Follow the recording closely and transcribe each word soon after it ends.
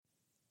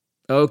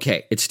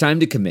Okay, it's time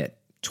to commit.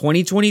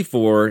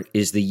 2024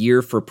 is the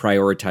year for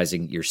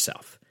prioritizing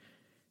yourself.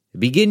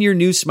 Begin your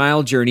new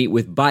smile journey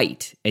with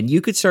Byte, and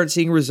you could start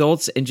seeing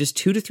results in just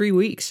 2 to 3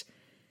 weeks.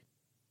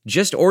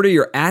 Just order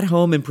your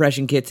at-home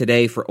impression kit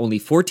today for only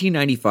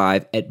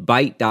 $14.95 at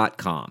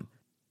Byte.com.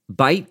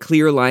 Byte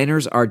clear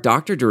liners are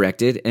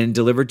doctor-directed and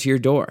delivered to your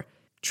door.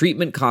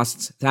 Treatment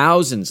costs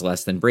thousands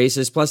less than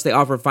braces, plus they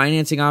offer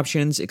financing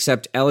options,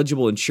 accept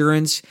eligible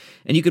insurance,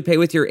 and you could pay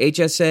with your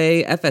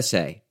HSA,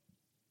 FSA.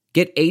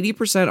 Get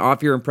 80%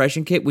 off your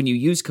impression kit when you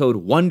use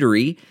code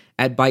WONDERY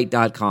at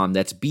Byte.com.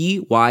 That's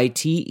BYTE.com.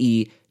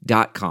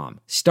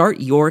 Start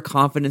your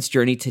confidence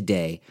journey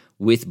today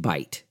with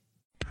Byte.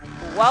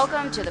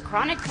 Welcome to the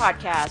Chronic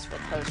Podcast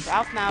with host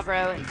Ralph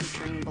Malbrough and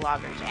featuring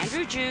bloggers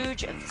Andrew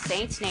Juge of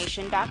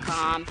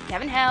TheSaintsNation.com,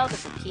 Kevin Held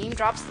of The Team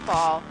Drops the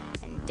Ball,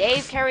 and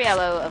Dave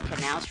Cariello of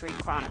Canal Street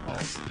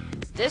Chronicles.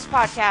 This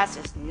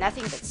podcast is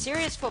nothing but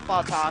serious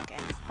football talk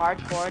and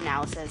hardcore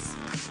analysis.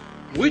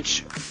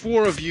 Which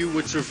four of you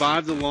would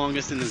survive the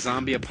longest in the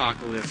zombie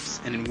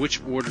apocalypse, and in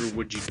which order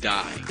would you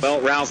die?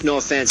 Well, Ralph, no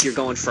offense, you're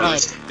going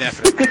first. Oh,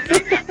 definitely.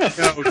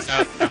 No.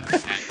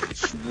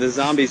 The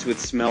zombies would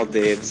smell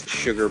Dave's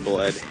sugar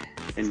blood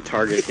and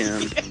target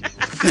him.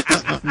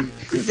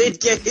 They'd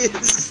get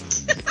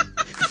his...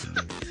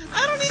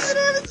 I don't even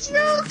have a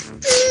joke,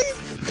 Dave!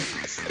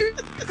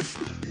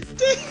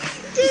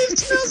 Dave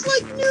smells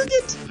like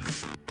nougat!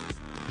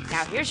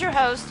 Now here's your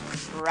host,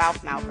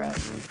 Ralph Malbrough.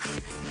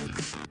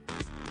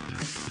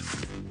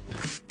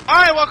 All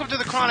right, welcome to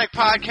the Chronic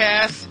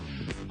Podcast.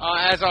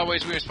 As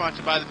always, we are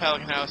sponsored by the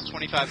Pelican House,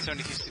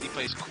 2572 City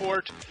Place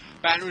Court,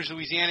 Baton Rouge,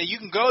 Louisiana. You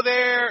can go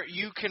there.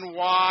 You can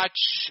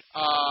watch...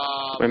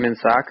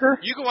 Women's soccer?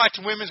 You can watch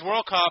Women's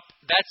World Cup.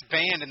 That's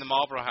banned in the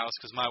Marlboro House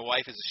because my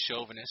wife is a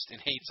chauvinist and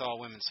hates all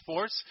women's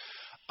sports.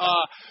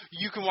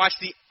 You can watch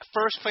the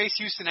first-place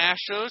Houston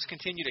Astros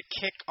continue to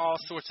kick all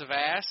sorts of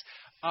ass.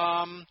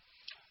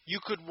 You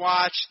could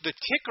watch the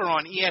ticker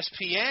on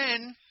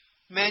ESPN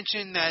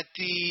mention that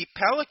the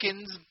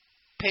Pelicans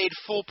paid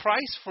full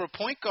price for a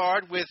point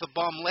guard with a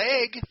bum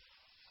leg.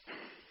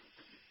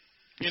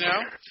 You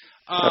know?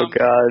 Oh,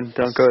 God,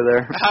 don't go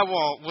there. I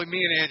won't. Well,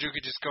 me and Andrew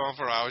could just go on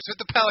for hours. With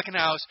the Pelican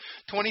House,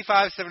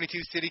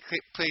 2572 City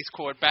Place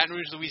Court, Baton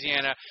Rouge,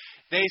 Louisiana.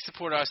 They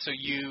support us, so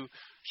you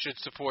should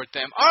support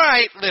them. All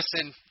right,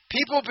 listen.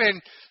 People have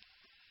been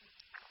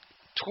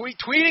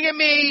tweeting at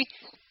me,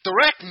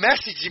 direct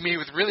messaging me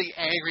with really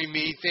angry,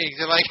 mean things.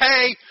 They're like,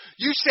 hey,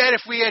 you said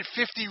if we had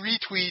 50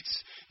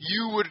 retweets,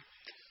 you would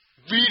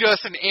read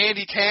us an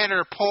Andy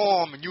Tanner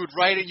poem, and you would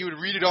write it and you would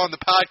read it on the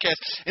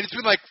podcast. And it's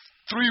been like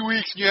 3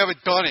 weeks and you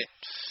haven't done it.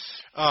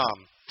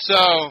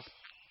 So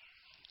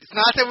it's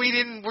not that we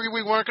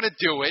weren't going to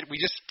do it. We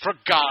just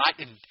forgot.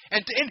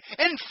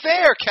 And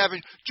fair,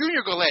 Kevin,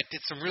 Junior Gillette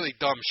did some really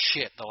dumb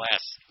shit the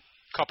last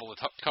couple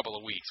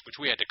of weeks, which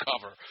we had to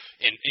cover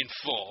in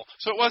full.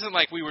 So it wasn't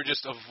like we were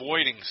just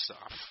avoiding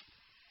stuff.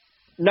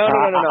 No.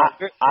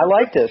 I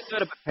like this.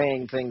 Instead of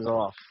paying things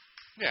off.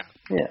 Yeah.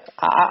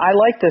 I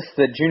like this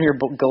that Junior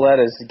Gillette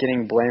is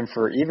getting blamed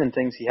for even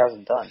things he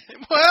hasn't done.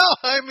 Well,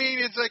 I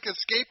mean, it's like a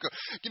scapegoat.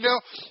 You know,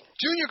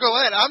 Junior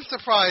Gillette, I'm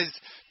surprised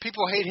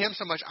people hate him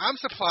so much. I'm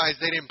surprised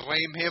they didn't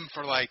blame him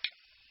for, like,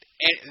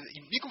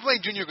 you can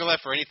blame Junior Gillette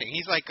for anything.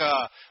 He's like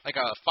a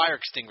fire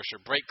extinguisher,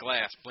 break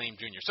glass, blame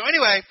Junior. So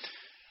anyway,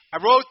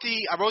 I wrote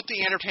the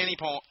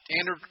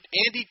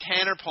Andy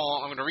Tanner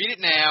poem. I'm going to read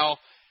it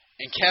now.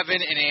 And Kevin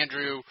and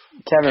Andrew...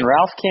 Kevin,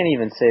 Ralph can't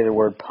even say the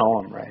word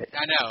poem right.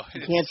 I know.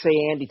 You can't say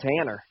Andy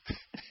Tanner.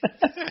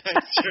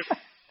 That's true.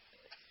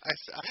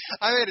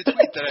 I made a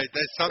tweet that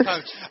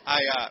sometimes I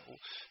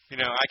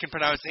can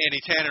pronounce Andy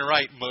Tanner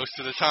right most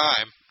of the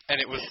time. And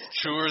it was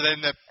truer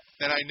than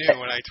I knew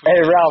when I tweeted.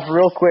 Hey, Ralph,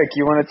 real quick,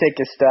 you want to take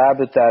a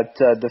stab at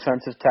that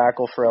defensive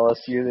tackle for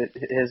LSU,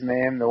 his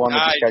name, the one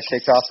that just got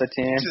kicked off the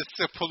team?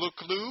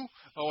 Sepuluklu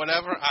or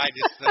whatever? I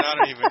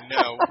don't even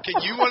know.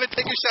 Can you want to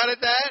take a shot at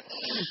that?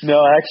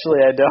 No,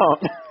 actually, I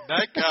don't.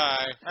 That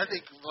guy, I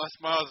think Les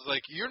Miles is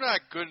like, you're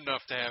not good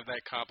enough to have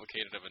that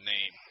complicated of a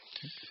name.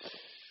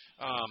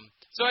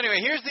 So anyway,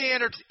 here's the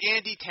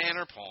Andy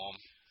Tanner poem.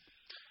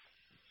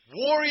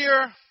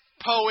 Warrior,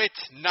 poet,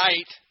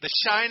 knight, the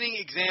shining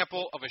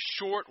example of a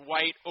short,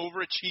 white,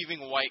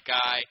 overachieving white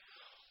guy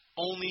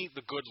only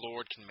the good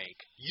Lord can make.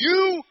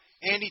 You,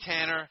 Andy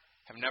Tanner,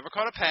 have never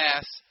caught a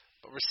pass,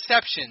 but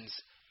receptions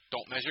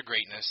don't measure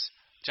greatness.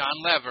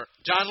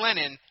 John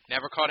Lennon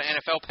never caught an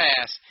NFL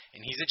pass,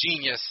 and he's a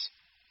genius.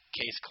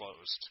 Case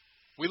closed.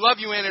 We love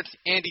you,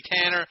 Andy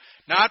Tanner,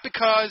 not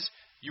because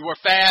you are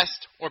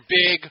fast or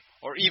big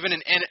or even a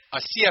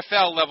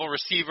CFL-level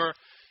receiver.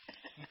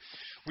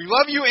 We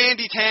love you,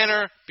 Andy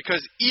Tanner,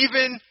 because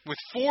even with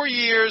 4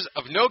 years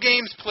of no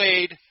games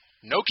played,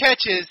 no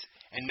catches,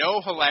 and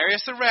no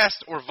hilarious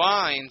arrests or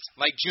vines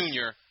like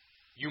Junior,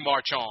 you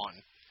march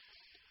on.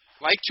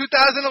 Like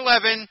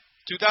 2011,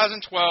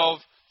 2012,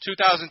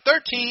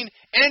 2013,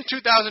 and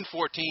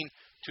 2014,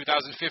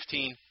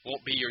 2015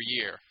 won't be your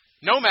year.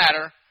 No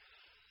matter,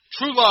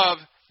 true love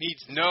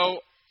needs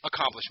no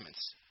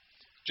accomplishments.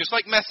 Just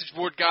like Message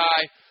Board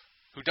Guy,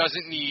 who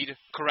doesn't need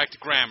correct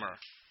grammar.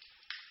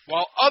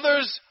 While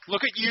others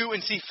look at you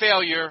and see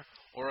failure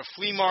or a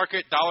flea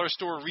market, dollar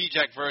store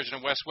reject version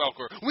of Wes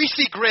Welker, we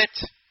see grit,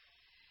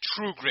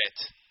 true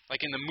grit,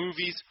 like in the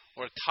movies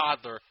or a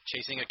toddler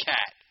chasing a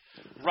cat.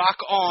 Rock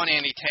on,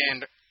 Andy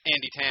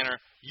Tanner.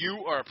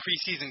 You are a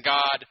preseason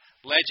god,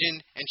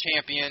 legend, and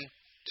champion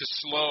to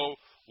slow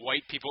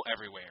white people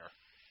everywhere.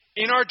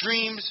 In our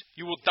dreams,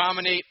 you will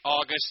dominate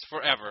August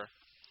forever.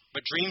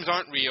 But dreams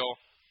aren't real.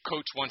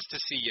 Coach wants to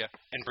see you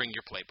and bring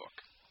your playbook.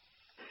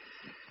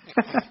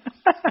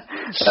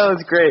 That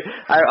was great.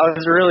 I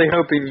was really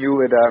hoping you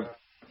would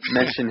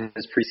mention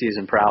his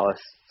preseason prowess.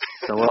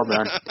 So well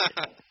done.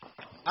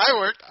 I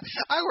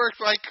worked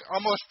like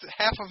almost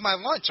half of my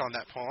lunch on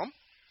that poem.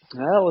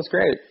 That was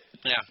great.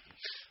 Yeah,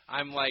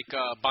 I'm like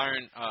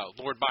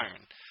Lord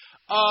Byron.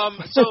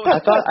 So I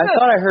thought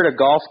I heard a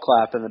golf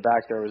clap in the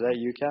back there. Was that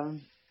you,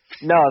 Kevin?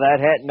 No, that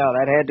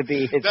had to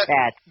be his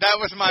cat. That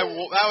was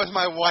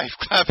my wife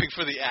clapping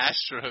for the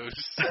Astros.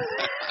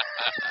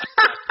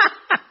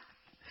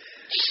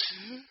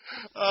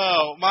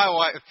 Oh, my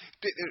wife!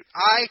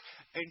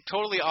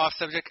 Totally off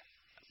subject.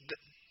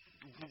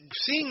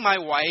 Seeing my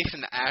wife in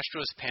the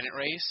Astros pennant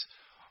race,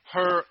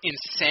 her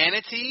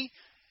insanity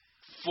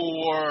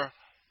for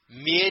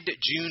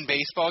mid-June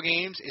baseball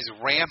games is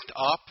ramped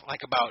up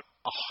like about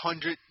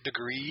 100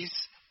 degrees.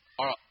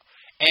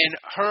 And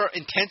her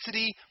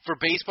intensity for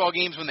baseball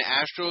games when the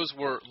Astros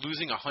were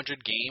losing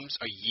 100 games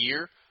a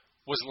year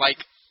was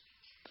like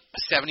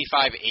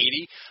 75,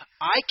 80.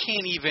 I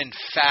can't even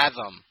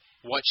fathom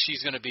what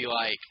she's going to be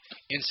like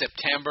in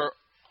September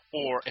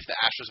or if the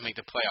Astros make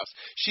the playoffs.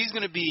 She's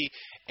going to be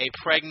a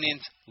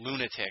pregnant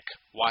lunatic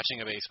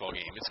watching a baseball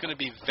game. It's going to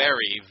be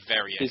very,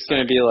 very exciting. It's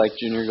going to be like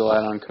Junior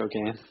Galette on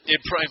cocaine. It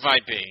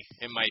might be.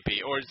 It might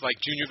be. Or it's like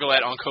Junior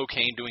Galette on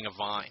cocaine doing a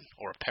Vine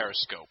or a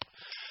Periscope.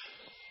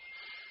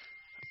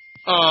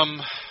 All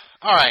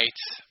right.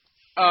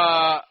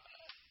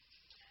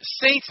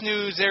 Saints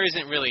news, there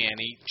isn't really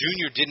any.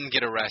 Junior didn't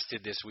get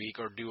arrested this week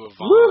or do a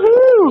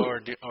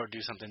Vine or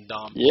do something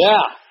dumb.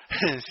 Yeah.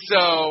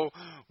 So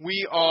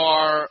we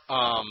are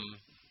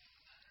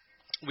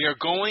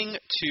going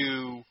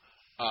to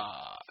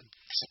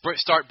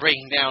start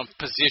breaking down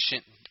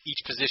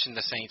each position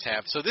the Saints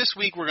have. So this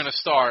week we're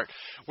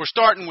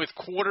starting with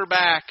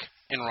quarterback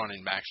and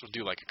running backs. We'll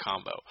do like a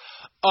combo.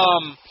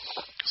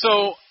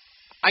 So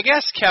I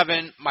guess,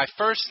 Kevin, my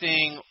first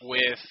thing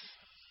with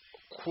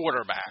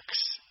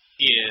quarterbacks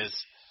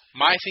is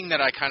my thing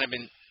that I kind of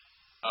been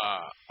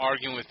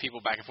arguing with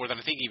people back and forth, and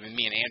I think even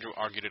me and Andrew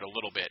argued it a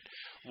little bit,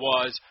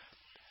 was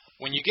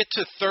when you get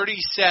to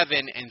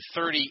 37 and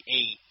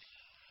 38,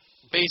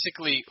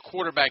 basically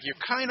quarterback, you're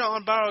kind of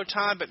on borrowed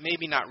time, but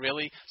maybe not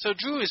really. So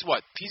Drew is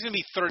what? He's going to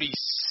be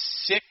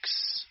 36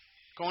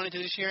 going into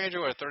this year,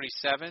 Andrew, or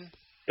 37?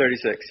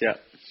 36, yeah.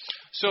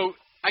 So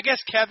I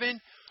guess,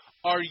 Kevin,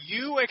 are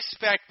you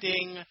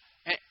expecting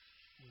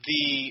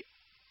the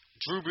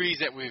Drew Brees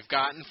that we've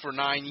gotten for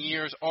 9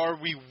 years? Are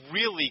we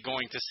really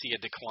going to see a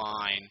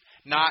decline?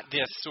 Not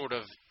this sort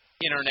of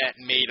internet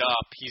made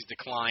up, he's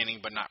declining,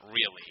 but not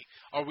really.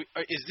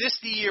 Is this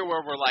the year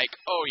where we're like,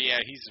 oh yeah,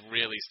 he's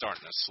really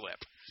starting to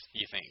slip,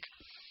 you think?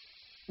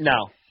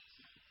 No.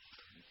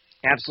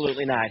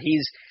 Absolutely not.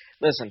 He's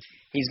going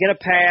to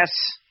pass.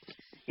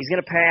 He's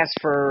going to pass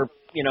for,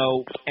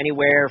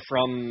 anywhere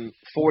from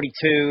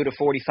 42 to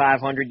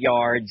 4,500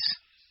 yards.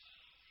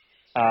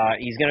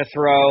 He's going to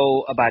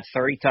throw about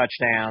 30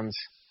 touchdowns,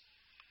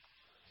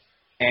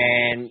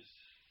 and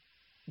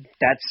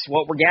that's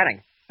what we're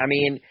getting. I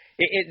mean,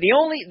 the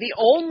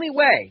only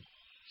way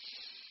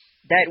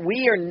that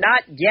we are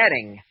not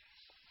getting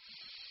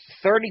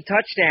 30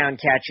 touchdown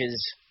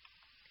catches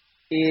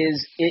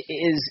is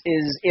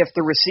if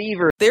the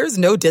receiver. There's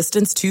no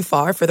distance too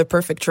far for the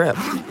perfect trip.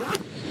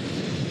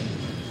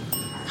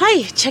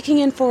 Hi, checking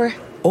in for...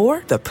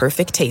 Or the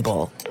perfect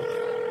table.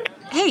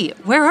 Hey,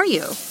 where are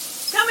you?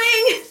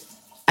 Coming!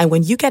 And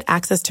when you get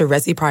access to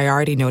Resi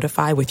Priority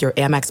Notify with your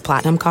Amex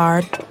Platinum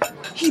card...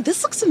 Hey,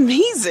 this looks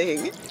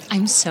amazing!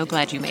 I'm so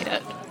glad you made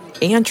it.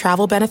 And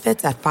travel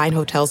benefits at fine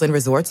hotels and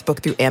resorts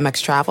booked through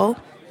Amex Travel,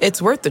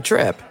 it's worth the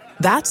trip.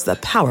 That's the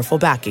powerful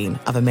backing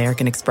of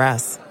American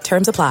Express.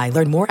 Terms apply.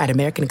 Learn more at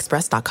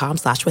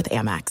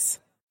americanexpress.com/withAmex.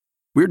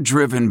 We're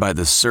driven by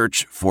the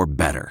search for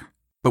better.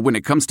 But when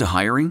it comes to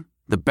hiring,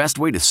 the best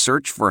way to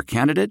search for a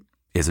candidate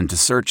isn't to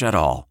search at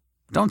all.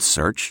 Don't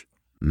search.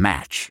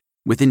 Match.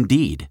 With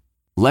Indeed.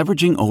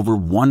 Leveraging over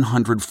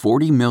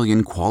 140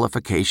 million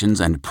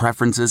qualifications and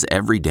preferences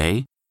every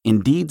day,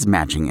 Indeed's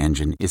matching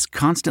engine is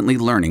constantly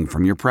learning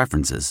from your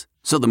preferences.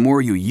 So the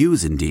more you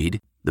use Indeed,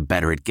 the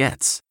better it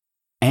gets.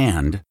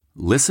 And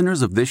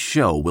listeners of this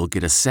show will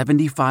get a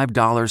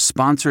 $75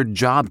 sponsored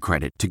job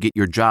credit to get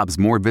your jobs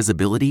more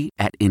visibility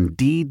at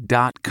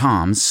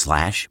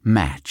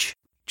Indeed.com/match.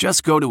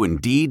 Just go to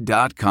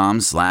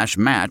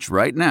Indeed.com/match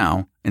right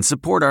now and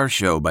support our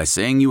show by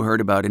saying you heard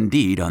about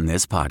Indeed on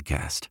this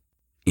podcast.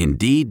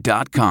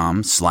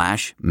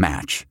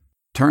 Indeed.com/match.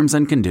 Terms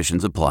and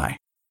conditions apply.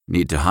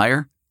 Need to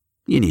hire?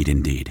 You need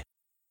Indeed.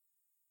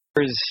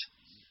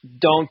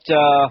 don't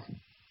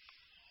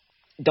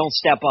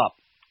step up.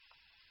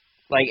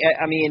 Like,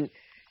 I mean,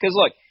 because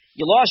look,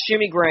 you lost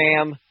Jimmy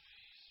Graham,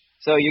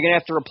 so you're going to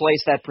have to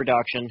replace that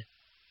production.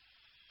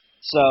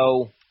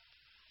 So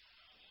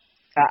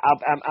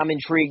I'm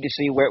intrigued to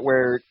see where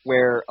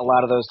a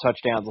lot of those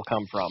touchdowns will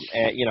come from.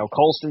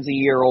 Colston's a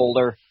year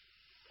older,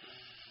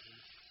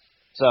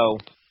 so.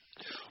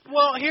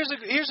 Well, here's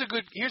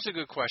a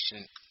good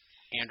question,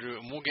 Andrew,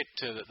 and we'll get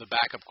to the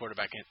backup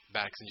quarterbacks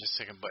in just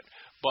a second.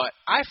 But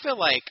I feel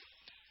like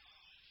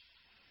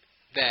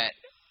that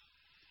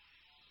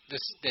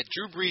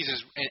Drew Brees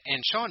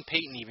and Sean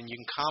Payton, even, you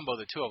can combo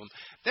the two of them.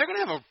 They're going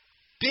to have a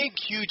big,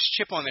 huge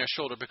chip on their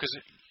shoulder because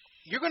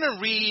you're going to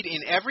read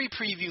in every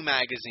preview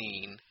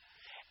magazine,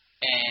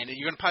 and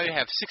you're going to probably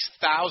have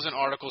 6,000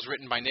 articles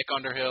written by Nick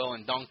Underhill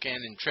and Duncan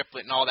and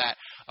Triplett and all that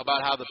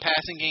about how the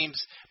passing game's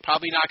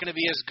probably not going to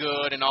be as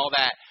good and all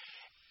that.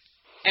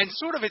 And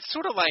it's sort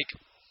of like,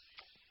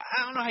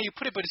 I don't know how you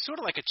put it, but it's sort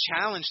of like a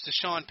challenge to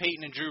Sean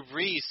Payton and Drew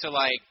Brees to,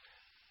 like,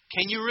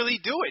 can you really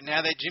do it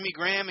now that Jimmy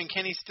Graham and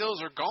Kenny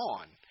Stills are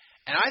gone?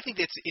 And I think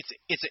it's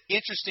an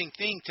interesting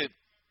thing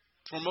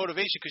for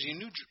motivation because you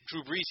knew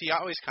Drew Brees, he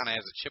always kind of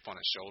has a chip on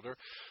his shoulder.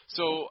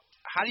 So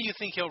how do you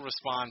think he'll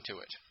respond to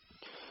it?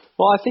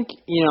 Well, I think,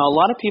 a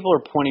lot of people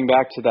are pointing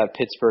back to that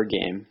Pittsburgh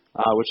game,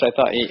 which I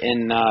thought,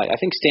 and I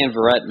think Stan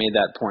Verrett made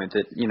that point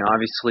that,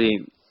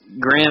 obviously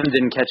Graham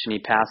didn't catch any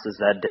passes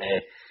that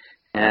day,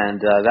 and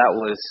that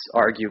was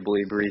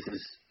arguably Brees'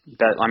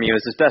 best. I mean, it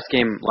was his best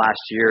game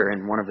last year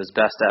and one of his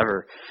best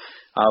ever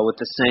with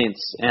the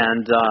Saints.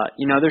 And,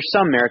 there's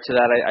some merit to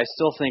that. I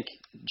still think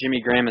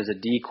Jimmy Graham as a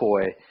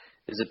decoy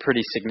is a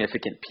pretty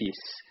significant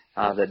piece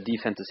that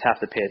defenses have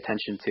to pay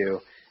attention to.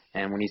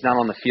 And when he's not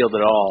on the field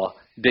at all,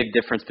 big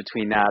difference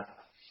between that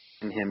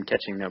and him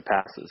catching no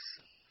passes.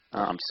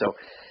 So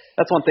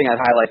that's one thing I'd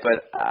highlight.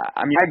 But,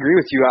 I agree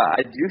with you.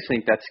 I do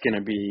think that's going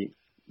to be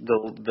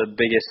the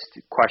biggest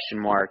question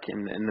mark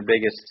and the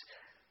biggest,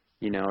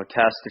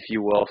 test, if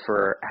you will,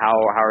 for how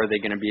are they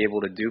going to be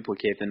able to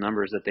duplicate the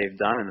numbers that they've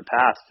done in the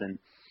past. And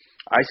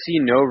I see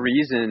no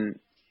reason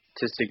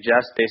to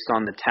suggest, based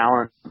on the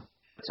talent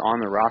that's on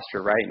the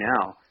roster right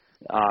now,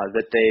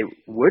 that they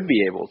would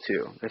be able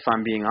to, if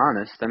I'm being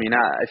honest. I mean,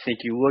 I think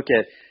you look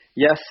at,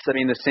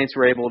 the Saints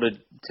were able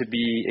to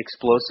be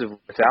explosive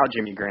without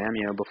Jimmy Graham.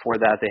 Before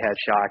that they had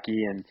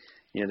Shockey and,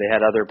 they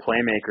had other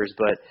playmakers.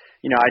 But,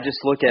 I just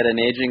look at an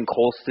aging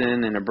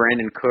Colston and a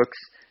Brandon Cooks.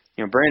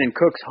 Brandon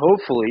Cooks,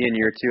 hopefully in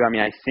year two,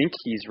 I think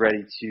he's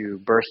ready to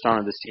burst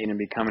onto the scene and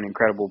become an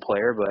incredible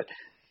player. But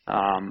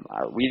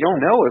we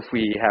don't know if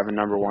we have a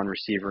number one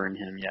receiver in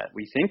him yet.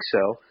 We think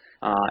so.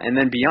 And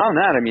then beyond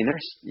that,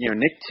 there's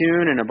Nick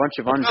Toon and a bunch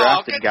of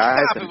undrafted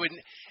guys.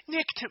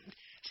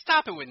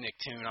 Stop it with Nick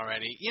Toon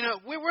already.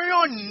 We're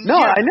on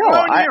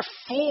year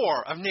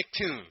 4 of Nick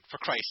Toon, for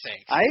Christ's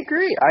sake. I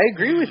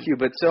agree with you,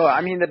 but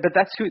but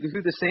that's who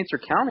the Saints are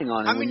counting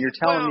on. And when you're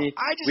telling me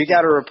we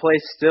got to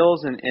replace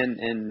Stills and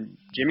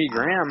Jimmy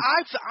Graham,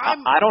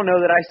 I don't know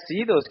that I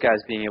see those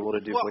guys being able to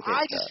duplicate that.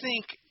 I just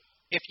think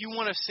if you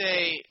want to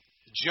say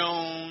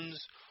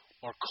Jones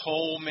or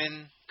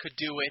Coleman could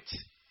do it,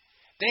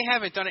 they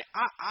haven't done it.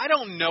 I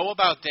don't know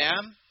about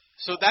them.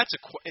 So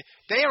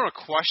they are a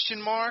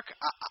question mark.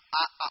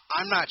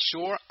 I'm not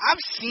sure. I've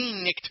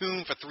seen Nick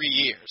Toon for 3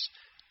 years.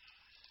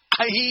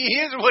 He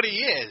is what he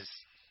is,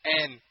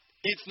 and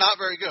it's not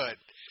very good.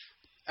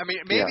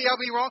 Maybe I'll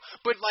be wrong,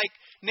 but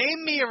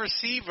name me a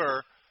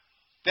receiver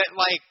that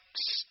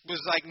was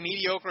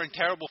mediocre and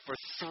terrible for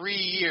 3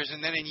 years,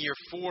 and then in year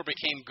 4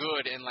 became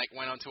good and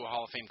went on to a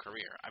Hall of Fame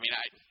career.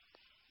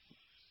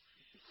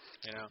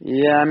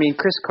 Yeah,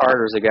 Chris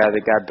Carter's a guy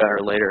that got better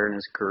later in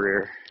his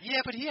career.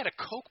 Yeah, but he had a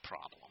coke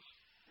problem.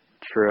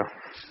 True.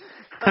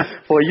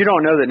 Well, you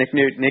don't know that Nick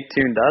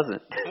Toon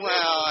doesn't.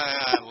 Well,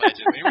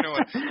 allegedly.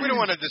 We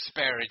don't want to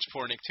disparage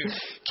poor Nick Toon.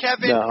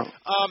 Kevin, no.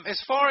 As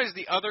far as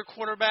the other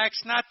quarterbacks,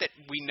 not that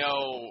we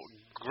know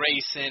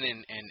Grayson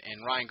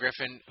and Ryan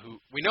Griffin, who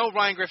we know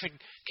Ryan Griffin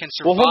can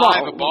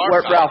survive a bar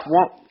fight.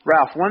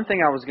 Ralph, one thing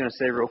I was going to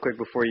say real quick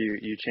before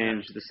you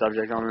change the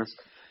subject on this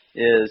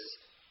is,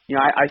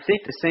 I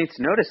think the Saints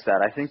noticed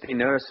that. I think they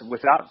noticed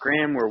without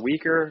Graham we're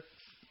weaker.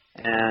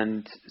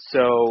 And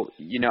so,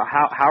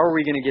 how are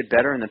we going to get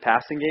better in the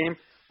passing game?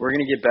 We're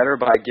going to get better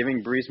by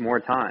giving Brees more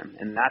time.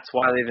 And that's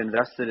why they've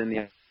invested in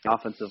the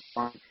offensive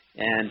line.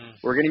 And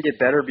we're going to get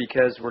better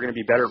because we're going to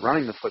be better at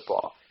running the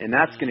football. And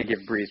that's going to give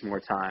Brees more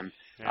time.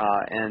 Yeah.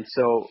 And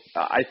so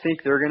I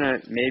think they're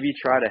going to maybe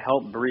try to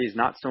help Brees,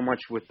 not so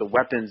much with the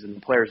weapons and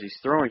the players he's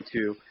throwing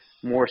to,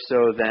 more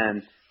so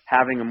than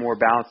having a more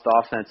balanced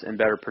offense and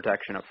better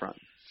protection up front.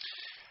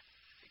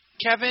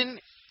 Kevin,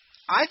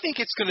 I think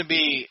it's going to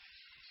be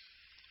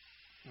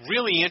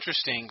really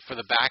interesting for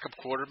the backup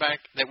quarterback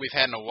that we've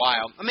had in a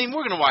while. We're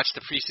going to watch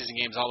the preseason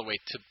games all the way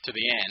to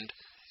the end,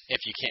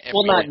 if you can.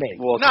 Not me.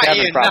 Well, not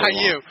Kevin you, not won't.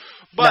 you.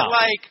 But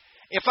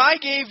if I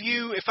gave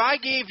you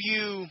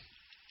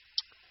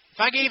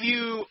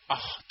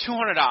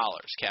 $200,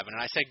 Kevin,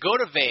 and I said go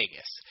to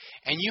Vegas,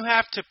 and you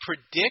have to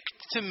predict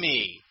to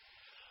me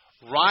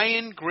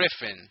Ryan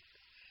Griffin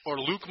or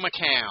Luke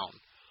McCown,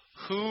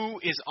 who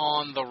is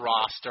on the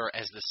roster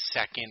as the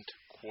second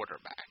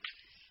quarterback?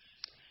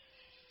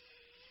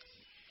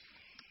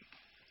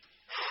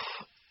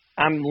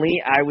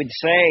 I would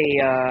say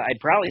I'd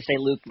probably say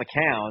Luke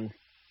McCown.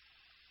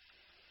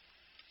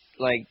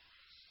 Like,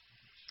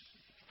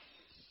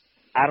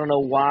 I don't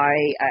know why.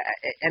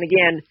 And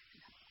again,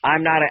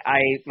 I'm not.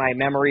 My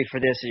memory for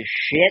this is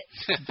shit.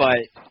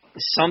 But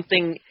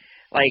something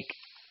like,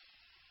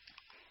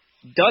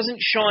 doesn't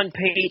Sean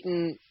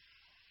Payton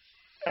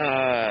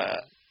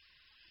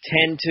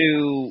tend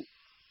to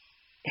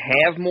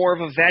have more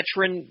of a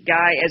veteran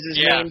guy as his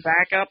main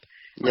backup?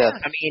 Yes.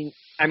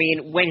 I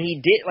mean, when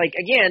he did, like,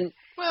 again.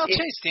 Well,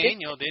 Chase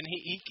Daniel didn't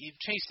he?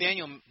 Chase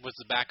Daniel was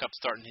the backup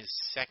starting his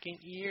second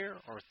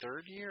year or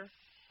third year.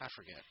 I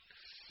forget.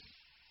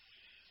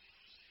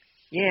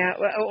 Yeah.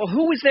 Well,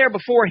 who was there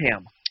before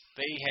him?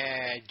 They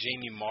had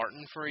Jamie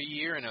Martin for a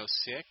year in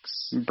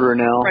 2006.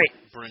 Brunell. Right.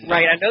 Brunell.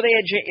 Right. I know they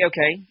had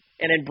okay,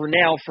 and then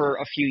Brunell for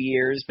a few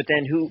years. But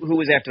then who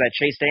was after that?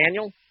 Chase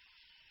Daniel.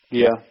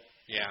 Yeah.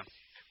 Yeah.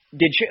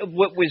 Did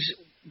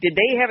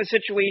they have a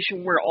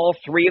situation where all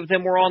three of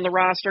them were on the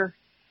roster?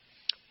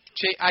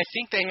 I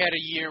think they had a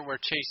year where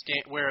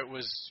where it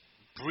was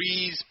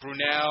Breeze,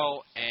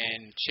 Brunell,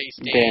 and Chase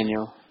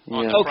Daniel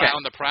on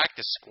the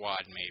practice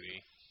squad,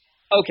 maybe.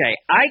 Okay,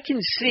 I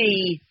can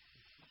see.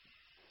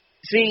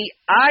 See,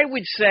 I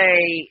would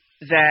say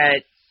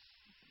that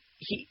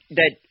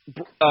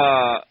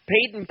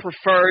Peyton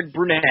preferred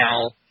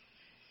Brunell,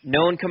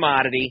 known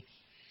commodity,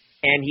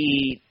 and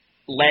he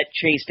let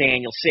Chase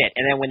Daniel sit.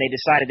 And then when they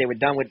decided they were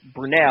done with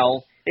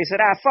Brunell, they said,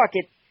 fuck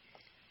it.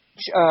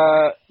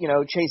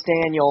 Chase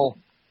Daniel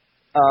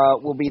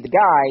will be the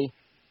guy.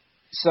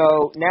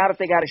 So now that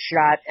they got a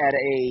shot at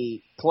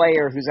a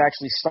player who's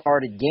actually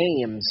started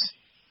games,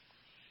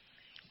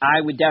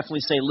 I would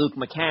definitely say Luke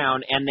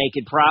McCown, and they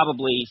could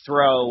probably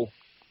throw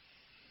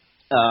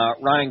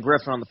Ryan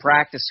Griffin on the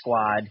practice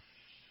squad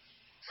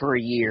for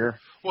a year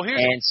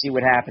and see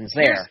what happens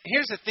there.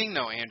 Here's the thing,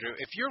 though, Andrew.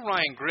 If you're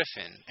Ryan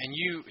Griffin, and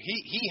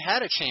he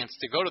had a chance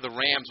to go to the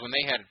Rams when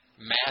they had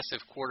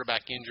massive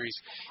quarterback injuries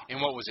in,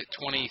 what was it,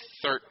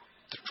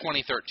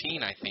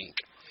 2013, I think.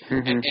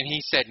 Mm-hmm. And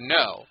he said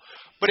no.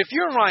 But if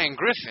you're Ryan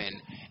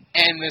Griffin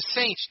and the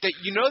Saints, they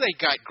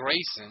got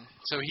Grayson,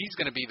 so he's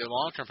going to be the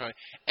long-term player,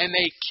 and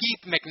they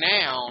keep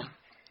McNown,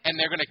 and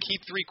they're going to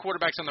keep three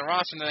quarterbacks on the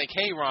roster, and they're like,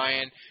 hey,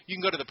 Ryan, you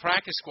can go to the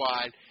practice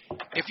squad.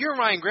 If you're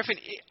Ryan Griffin,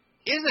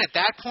 isn't at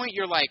that point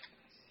you're like,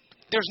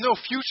 there's no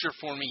future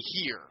for me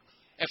here.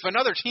 If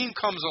another team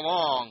comes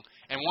along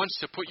and wants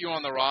to put you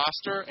on the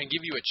roster and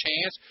give you a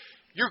chance,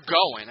 you're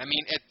going. I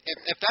mean,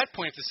 at that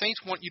point, if the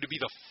Saints want you to be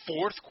the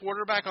fourth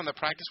quarterback on the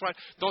practice squad,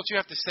 don't you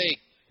have to say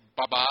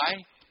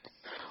bye-bye?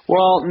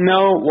 Well,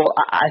 no. Well,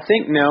 I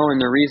think no,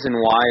 and the reason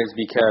why is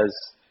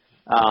because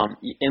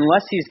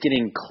unless he's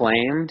getting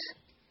claimed,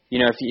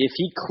 if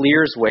he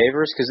clears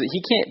waivers, because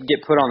he can't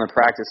get put on the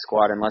practice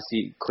squad unless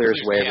he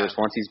clears waivers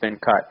once he's been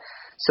cut.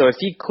 So if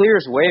he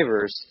clears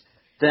waivers,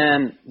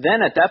 then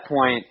at that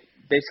point,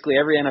 basically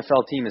every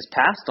NFL team has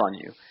passed on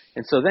you.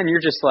 And so then you're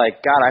just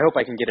like, God, I hope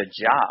I can get a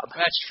job.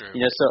 That's true.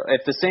 So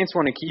if the Saints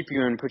want to keep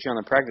you and put you on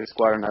the practice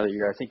squad another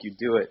year, I think you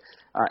do it.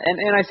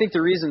 And I think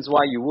the reasons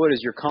why you would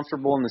is you're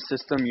comfortable in the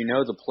system,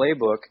 the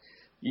playbook.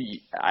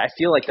 I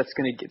feel like that's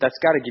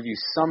got to give you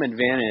some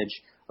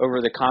advantage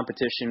over the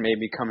competition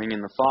maybe coming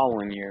in the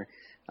following year.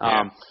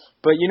 Yeah.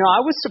 But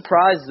I was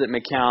surprised that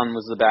McCown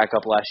was the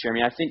backup last year. I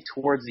mean, I think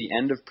towards the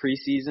end of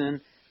preseason,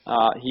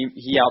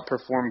 he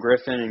outperformed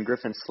Griffin, and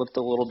Griffin slipped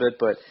a little bit,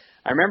 but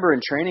I remember in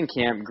training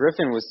camp,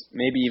 Griffin was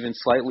maybe even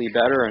slightly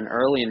better, and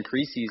early in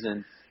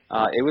preseason,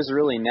 it was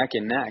really neck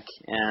and neck.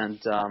 And,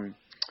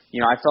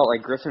 I felt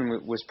like Griffin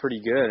was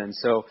pretty good. And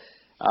so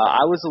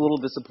I was a little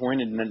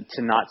disappointed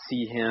to not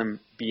see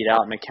him beat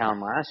out McCown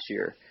last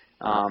year.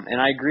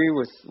 And I agree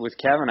with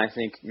Kevin. I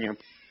think,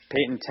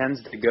 Peyton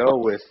tends to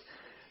go with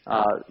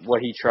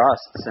what he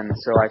trusts. And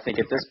so I think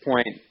at this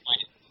point,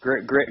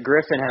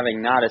 Griffin having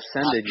not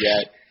ascended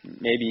yet,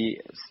 maybe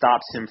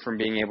stops him from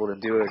being able to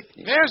do it.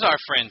 There's our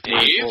friend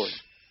Dave.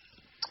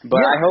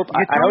 But I hope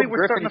we're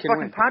Griffin starting a can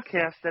fucking win.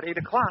 podcast at 8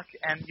 o'clock,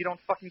 and you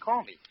don't fucking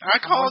call me. I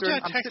called you.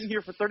 I'm sitting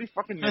here for 30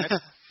 fucking minutes,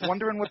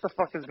 wondering what the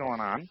fuck is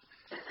going on.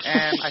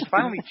 And I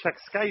finally check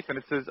Skype, and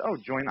it says, "Oh,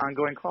 join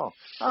ongoing call."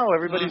 Oh,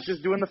 everybody's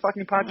just doing the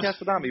fucking podcast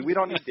without me. We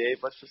don't need Dave.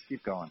 Let's just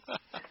keep going.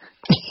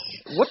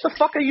 What the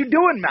fuck are you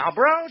doing now,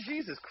 bro?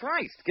 Jesus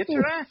Christ! Get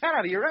your ass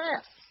out of your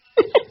ass.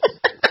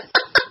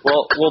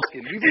 Well,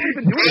 We've only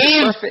been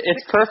doing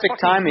it's perfect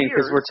timing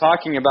because we're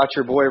talking about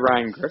your boy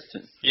Ryan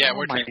Griffin. Yeah,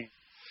 we're my Dave.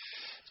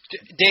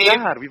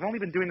 God, we've only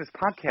been doing this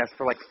podcast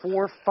for like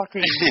 4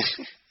 fucking weeks.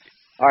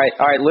 All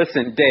right,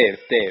 listen, Dave,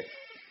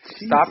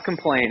 stop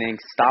complaining,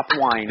 stop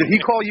whining. Did he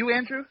call you,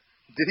 Andrew?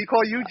 Did he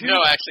call you, Jude?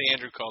 No, actually,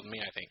 Andrew called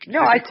me, I think.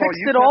 No, I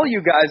texted all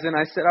you guys, and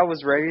I said I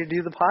was ready to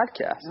do the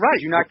podcast. Right.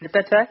 Did you not get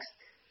that text?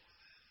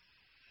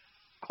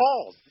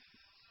 Called.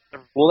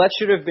 Well, that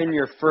should have been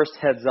your first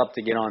heads up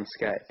to get on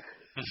Skype.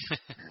 Oh,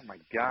 my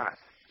God.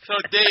 So,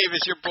 Dave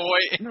is your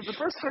boy. No, the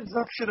first heads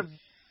up should have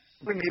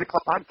doing the 8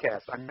 o'clock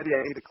podcast. I'm ready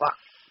at 8 o'clock.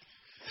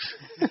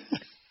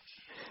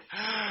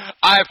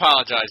 I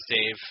apologize,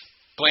 Dave.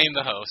 Blame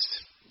the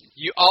host.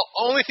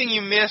 Only thing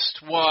you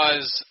missed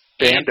was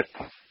Bandit.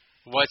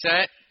 What's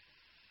that?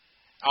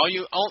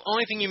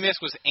 Only thing you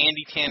missed was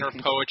Andy Tanner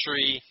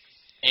poetry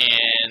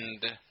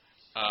and. Did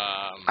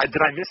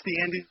I miss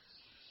the Andy?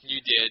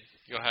 You did.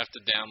 You'll have to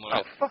download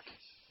it. Fuck.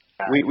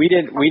 We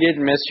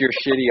didn't miss your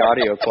shitty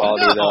audio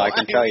quality no, though. I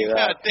can tell you that.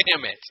 God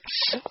damn it.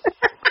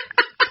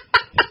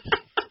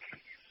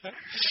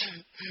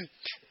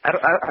 I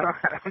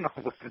don't know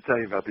what to tell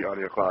you about the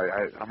audio quality.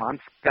 I'm on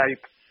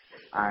Skype.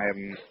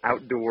 I'm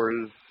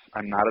outdoors.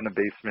 I'm not in a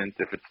basement.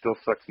 If it still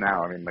sucks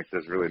now, I mean, like,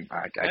 there's really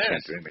I can't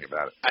do anything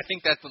about it. I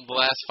think that the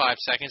last 5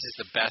 seconds is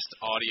the best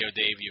audio,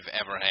 Dave, you've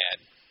ever had.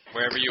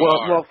 Wherever you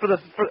are. Well,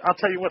 I'll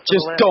tell you what.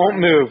 Just don't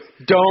move.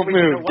 Don't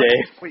move,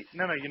 Dave. Wait,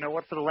 no, you know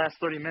what? For the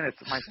last 30 minutes,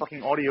 my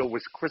fucking audio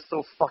was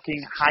crystal fucking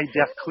high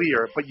def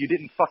clear, but you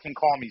didn't fucking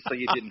call me, so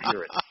you didn't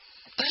hear it.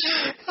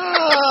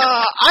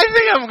 I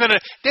think I'm gonna,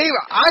 Dave.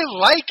 I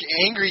like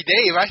Angry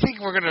Dave. I think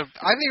we're gonna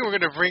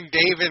bring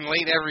Dave in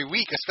late every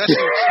week,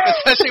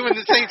 especially when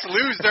the Saints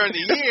lose during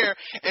the year,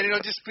 and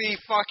it'll just be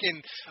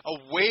fucking a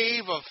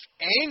wave of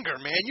anger,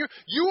 man.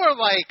 You are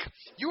like.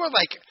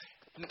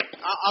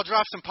 I'll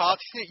drop some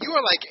politics. You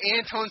are like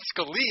Anton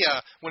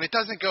Scalia when it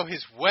doesn't go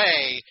his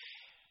way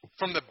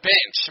from the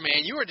bench,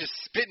 man. You are just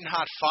spitting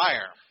hot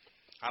fire.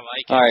 I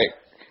like it. All right,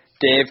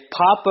 Dave,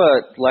 pop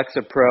a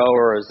Lexapro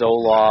or a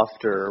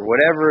Zoloft or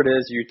whatever it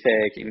is you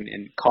take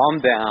and calm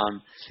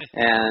down.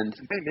 And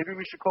hey, maybe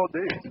we should call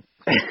Dave.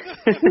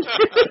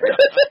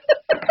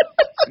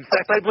 In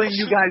fact, I blame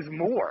you guys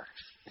more.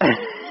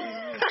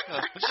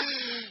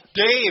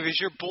 Dave, is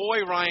your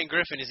boy Ryan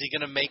Griffin, is he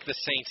going to make the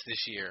Saints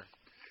this year?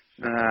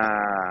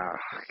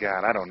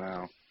 God, I don't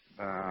know.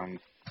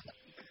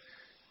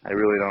 I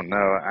really don't know.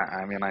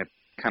 I mean, I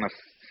kind of,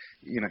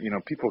 you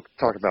know, people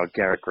talk about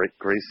Garrett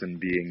Grayson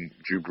being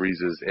Drew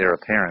Brees' heir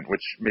apparent,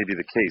 which may be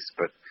the case,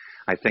 but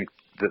I think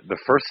the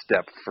first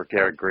step for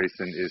Garrett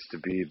Grayson is to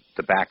be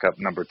the backup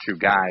number 2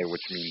 guy,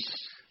 which means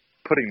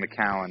putting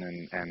McCown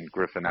and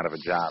Griffin out of a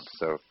job.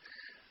 So,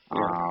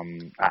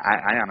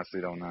 I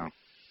honestly don't know.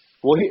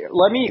 Well,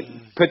 let me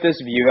put this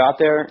view out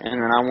there,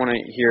 and then I want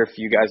to hear if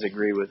you guys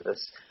agree with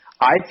this.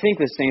 I think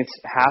the Saints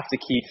have to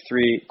keep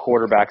 3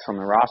 quarterbacks on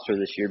the roster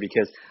this year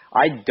because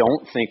I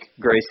don't think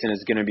Grayson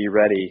is going to be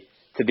ready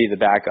to be the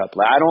backup.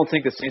 I don't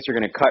think the Saints are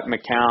going to cut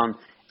McCown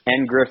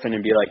and Griffin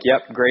and be like,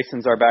 yep,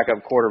 Grayson's our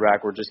backup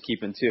quarterback, we're just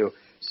keeping 2.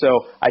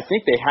 So I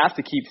think they have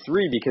to keep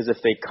 3 because if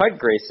they cut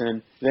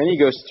Grayson, then he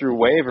goes through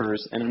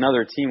waivers and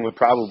another team would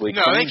probably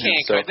they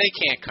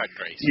can't cut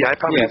Grayson. Yeah, I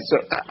probably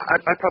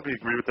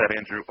agree with that,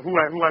 Andrew. Who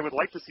I would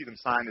like to see them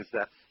sign is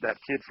that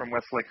kid from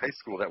Westlake High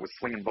School that was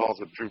slinging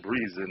balls with Drew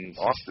Brees in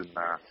Austin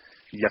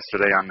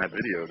yesterday on that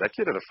video. That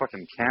kid had a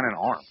fucking cannon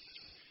arm.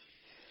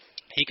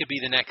 He could be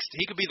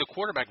the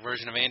quarterback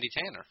version of Andy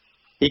Tanner.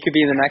 He could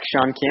be the next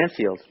Sean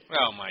Canfield.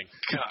 Oh my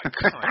God,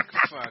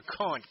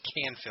 Colin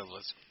Canfield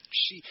was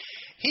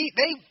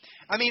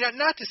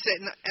not to say.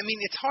 I mean,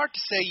 it's hard to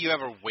say you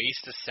ever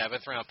waste a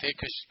 7th round pick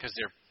because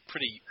they're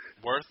pretty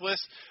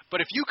worthless. But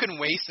if you can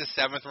waste a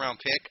 7th round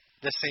pick,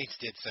 the Saints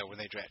did so when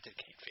they drafted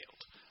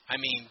Canfield. I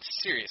mean,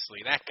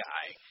 seriously, that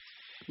guy.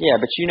 Yeah,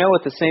 but you know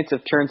what the Saints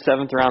have turned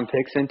 7th round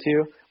picks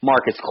into?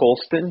 Marcus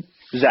Colston,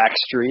 Zach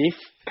Strief,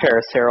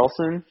 Paris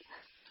Harrelson.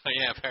 Oh,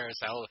 yeah, Paris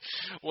Harrelson.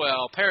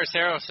 Well, Paris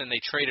Harrelson,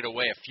 they traded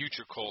away a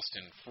future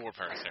Colston for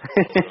Paris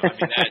Harrelson. So, I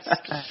mean, that's...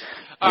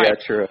 All right.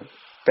 True.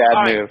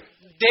 Bad move.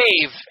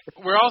 Dave,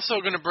 we're also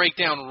going to break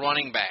down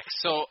running backs.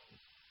 So,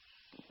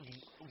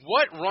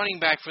 what running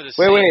back for the Saints...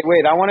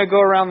 Wait. I want to go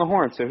around the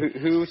horn. So,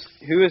 who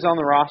is on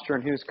the roster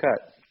and who's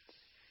cut?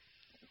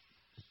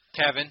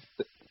 Kevin?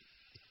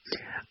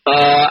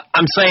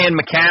 I'm saying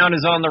McCown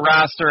is on the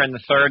roster, and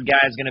the third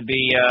guy is going to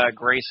be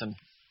Grayson.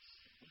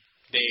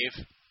 Dave?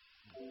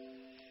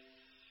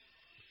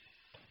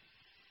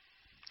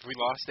 We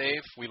lost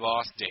Dave.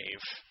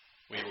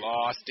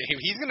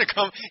 He's gonna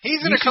come.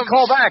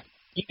 Call back.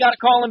 You got to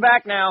call him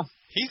back now.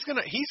 He's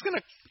gonna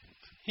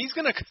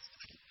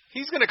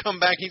come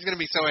back. He's gonna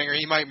be so angry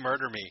he might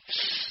murder me.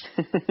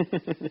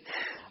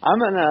 I'm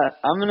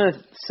gonna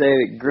say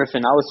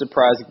Griffin. I was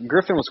surprised.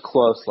 Griffin was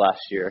close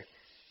last year.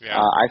 Yeah.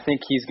 I think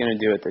he's gonna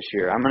do it this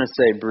year. I'm gonna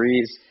say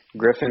Breeze.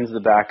 Griffin's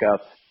the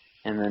backup,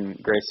 and then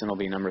Grayson will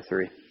be number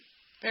 3.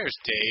 There's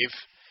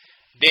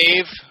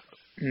Dave.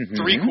 Mm-hmm.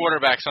 3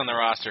 quarterbacks on the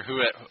roster.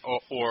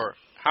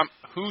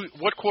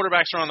 What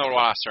quarterbacks are on the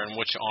roster and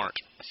which aren't?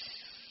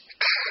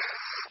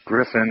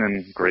 Griffin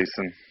and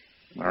Grayson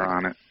are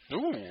on it.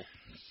 Ooh.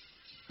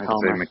 I'd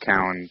say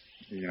McCown,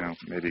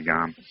 maybe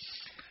gone.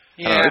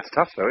 Yeah, it's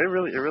tough though. It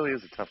really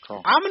is a tough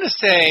call. I'm gonna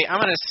say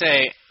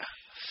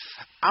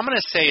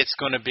it's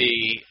gonna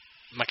be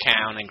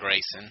McCown and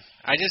Grayson.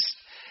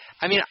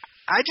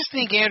 I just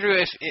think, Andrew,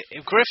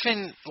 if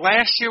Griffin,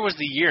 last year was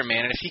the year,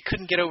 man, and if he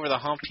couldn't get over the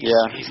hump,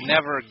 he's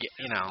never,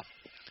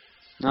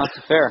 No, it's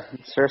fair.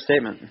 It's a fair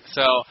statement.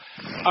 So, all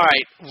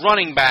right,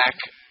 running back.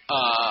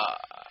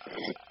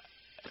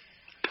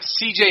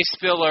 C.J.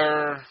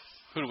 Spiller.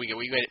 Who do we get?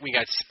 We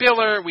got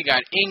Spiller. We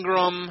got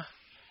Ingram.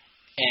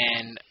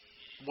 And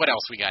what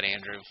else we got,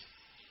 Andrew?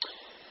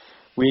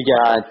 We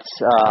got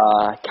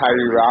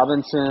Kyrie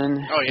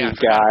Robinson. Oh, yeah, We've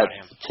got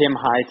Tim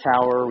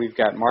Hightower. We've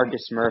got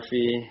Marcus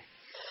Murphy.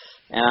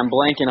 And I'm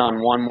blanking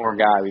on one more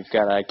guy. We've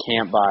got a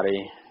camp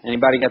body.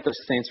 Anybody got the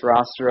Saints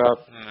roster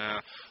up? No.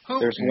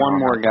 There's one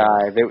more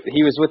guy.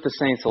 He was with the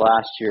Saints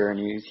last year, and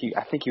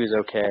I think he was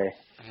okay.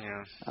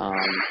 Yeah.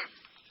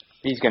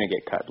 He's going to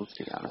get cut, let's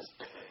be honest.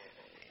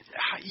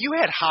 You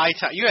had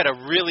Hightower. You had a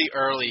really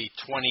early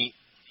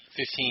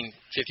 2015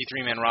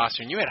 53-man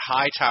roster, and you had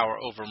Hightower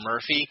over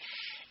Murphy.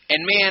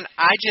 And, man,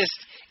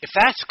 if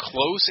that's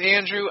close,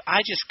 Andrew,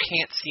 I just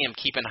can't see him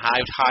keeping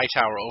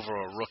Hightower over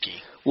a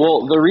rookie.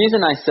 Well, the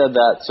reason I said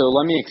that, so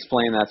let me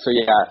explain that. So,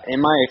 yeah,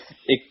 in my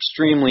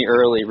extremely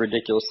early,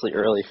 ridiculously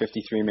early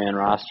 53-man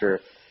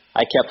roster,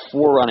 I kept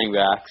 4 running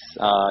backs,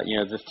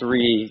 the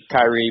 3,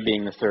 Kyrie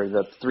being the third,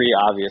 the 3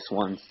 obvious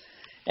ones.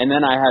 And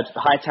then I had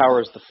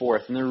Hightower as the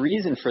 4th. And the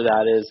reason for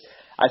that is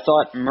I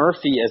thought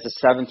Murphy as a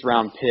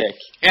 7th-round pick.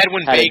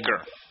 Edwin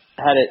Baker.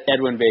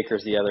 Edwin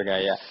Baker's the other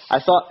guy, yeah. I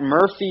thought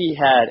Murphy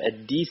had a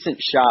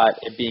decent shot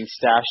at being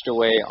stashed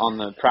away on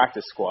the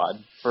practice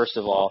squad, first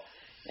of all.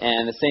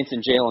 And the Saints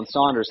and Jalen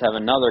Saunders have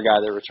another guy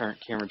that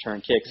can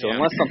return kicks. So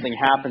unless something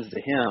happens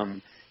to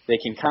him, they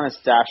can kind of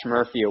stash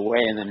Murphy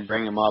away and then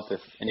bring him up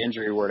if an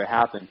injury were to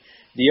happen.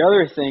 The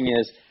other thing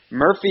is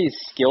Murphy's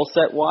skill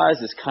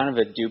set-wise is kind of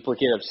a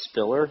duplicate of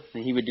Spiller,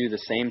 and he would do the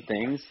same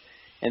things.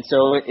 And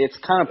so it's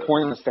kind of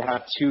pointless to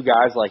have 2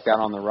 guys like that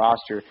on the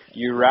roster.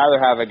 You'd rather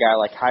have a guy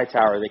like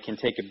Hightower that can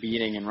take a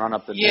beating and run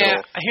up the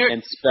middle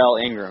and spell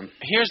Ingram.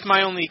 Here's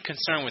my only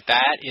concern with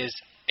that is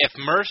if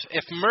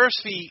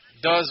Murphy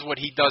does what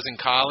he does in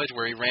college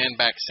where he ran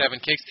back 7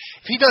 kicks,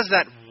 if he does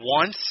that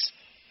once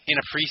in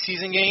a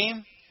preseason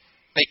game,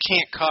 they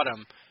can't cut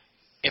him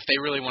if they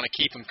really want to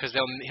keep him because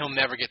he'll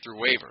never get through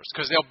waivers.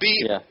 Because there'll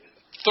be 30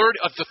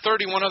 of the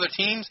 31 other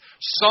teams,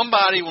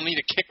 somebody will need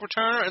a kick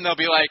returner, and they'll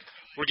be like,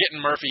 we're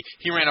getting Murphy.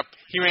 He ran a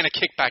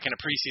kickback in a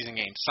preseason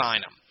game.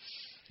 Sign him.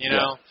 You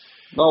know?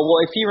 Well,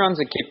 if he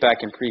runs a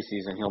kickback in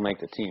preseason, he'll make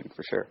the team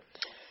for sure.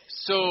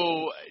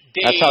 So,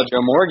 Dave. That's how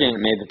Joe Morgan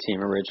made the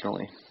team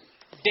originally.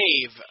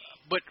 Dave,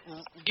 but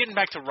getting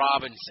back to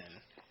Robinson,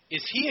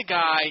 is he a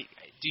guy,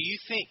 do you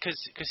think,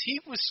 because he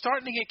was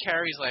starting to get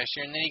carries last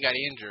year and then he got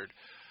injured.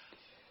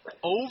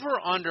 Over,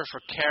 under for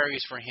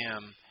carries for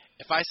him,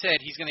 if I said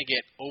he's going to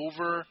get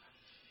over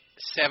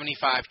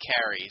 75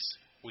 carries,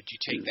 would you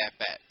take that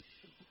bet?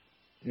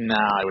 Nah,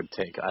 I would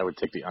take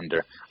the under.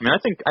 I mean, I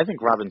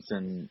think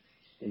Robinson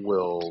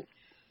will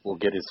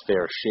get his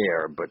fair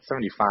share, but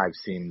 75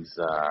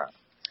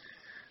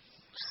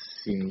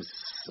 seems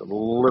a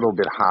little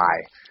bit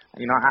high.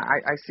 You know,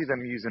 I see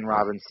them using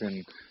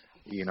Robinson,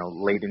 you know,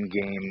 late in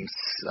games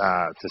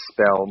to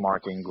spell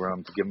Mark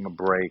Ingram, to give him a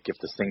break. If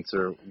the Saints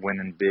are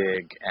winning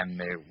big and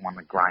they want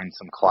to grind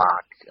some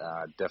clock,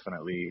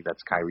 definitely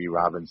that's Kyrie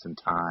Robinson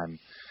time.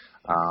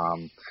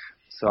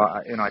 So,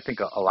 I think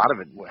a lot of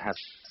it has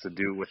to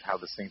do with how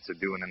the Saints are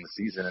doing in the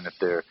season, and if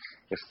they're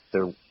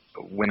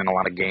winning a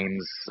lot of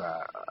games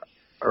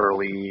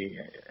early,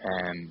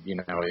 and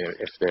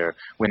if they're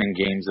winning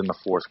games in the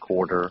fourth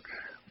quarter.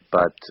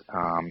 But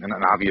and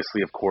then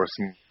obviously, of course,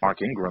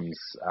 Mark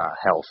Ingram's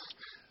health.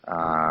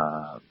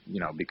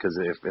 Because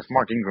if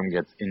Mark Ingram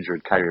gets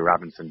injured, Kyrie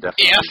Robinson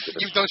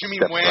definitely. Don't you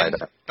mean when? Right,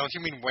 don't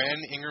you mean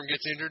when Ingram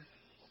gets injured?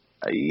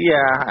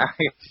 Yeah.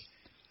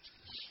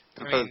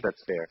 I suppose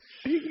that's fair.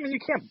 You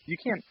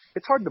can't.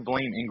 It's hard to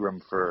blame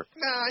Ingram for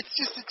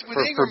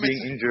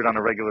being injured on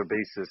a regular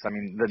basis. I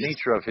mean, the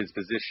nature of his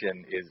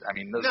position is. I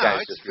mean, those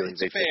guys just really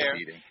take a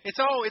beating.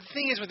 The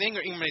thing is with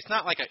Ingram, it's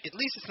not like at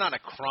least it's not a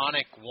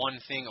chronic one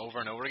thing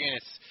over and over again.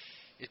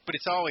 But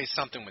it's always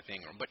something with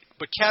Ingram. But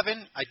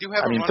Kevin, I do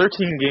have.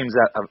 13 games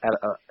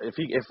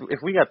if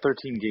we got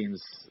 13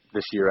 games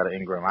this year out of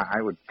Ingram,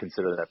 I would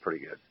consider that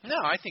pretty good.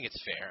 No, I think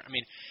it's fair. I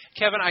mean,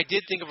 Kevin, I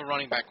did think of a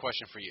running back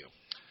question for you.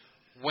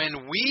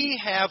 When we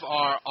have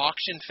our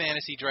auction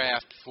fantasy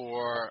draft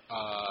for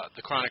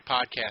the Chronic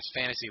Podcast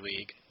Fantasy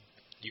League,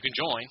 you can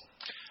join.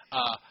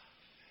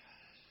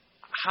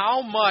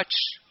 How much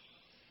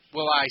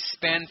will I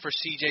spend for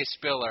C.J.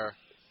 Spiller,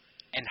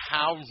 and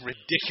how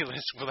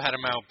ridiculous will that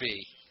amount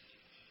be?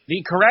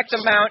 The correct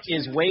amount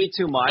is way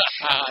too much.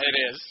 It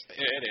is.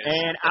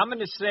 And I'm going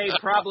to say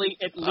probably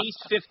at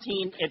least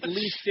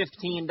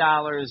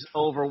 $15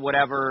 over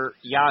whatever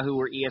Yahoo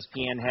or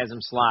ESPN has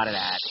him slotted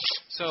at.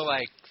 So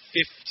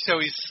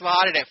he's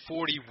slotted at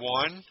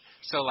 41.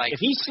 So if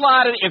he's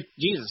slotted at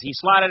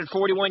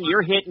 41,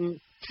 you're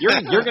hitting.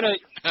 You're gonna.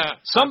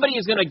 Somebody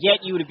is gonna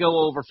get you to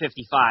go over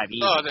 55.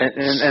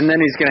 And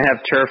then he's gonna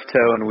have turf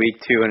toe in week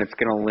 2, and it's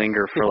gonna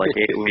linger for like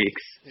 8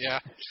 weeks. Yeah,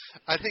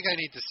 I think I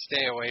need to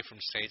stay away from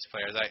Saints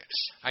players.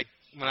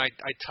 When I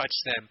touch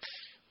them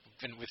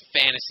with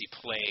fantasy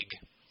plague,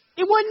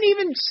 It wasn't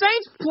even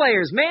Saints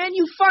players, man.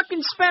 You fucking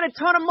spent a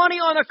ton of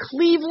money on a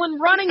Cleveland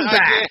running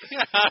back.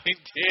 I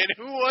did.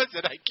 Who was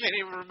it? I can't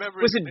even remember.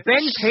 Was it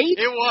Ben Tate?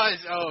 It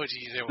was. Oh,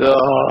 jeez, it was.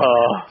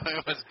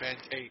 It was Ben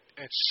Tate.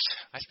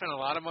 I spent a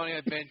lot of money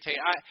on Ben Tate.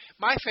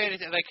 My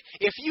fantasy, like,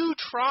 if you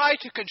try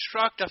to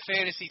construct a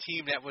fantasy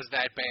team that was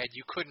that bad,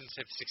 you couldn't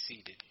have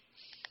succeeded.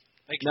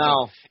 Like,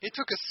 no. It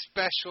took a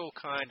special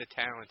kind of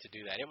talent to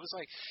do that. It was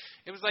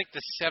like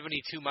the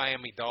 72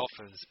 Miami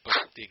Dolphins,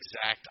 but the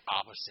exact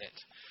opposite.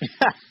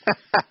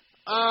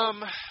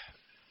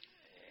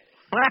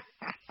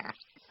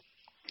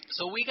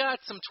 So we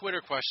got some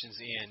Twitter questions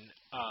in.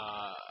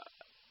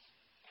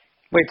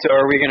 Wait, so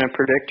are we going to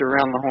predict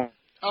around the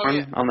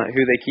horn on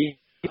who they keep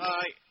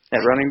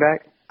at running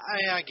back?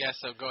 I guess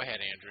so. Go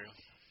ahead, Andrew.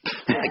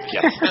 I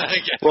guess.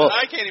 Well,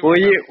 I can't even I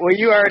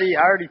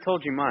already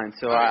told you mine.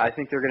 So I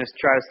think they're going to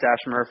try to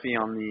stash Murphy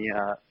on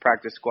the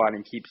practice squad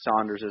and keep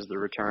Saunders as the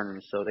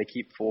returner. So they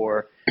keep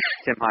 4,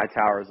 Tim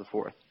Hightower as the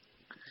 4th.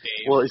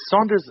 Dave. Well, is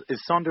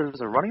Saunders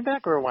a running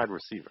back or a wide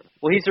receiver?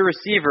 Well, he's a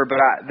receiver, but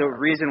the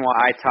reason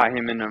why I tie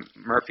him into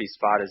Murphy's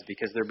spot is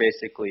because they're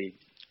basically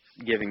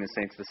giving the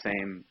Saints the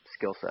same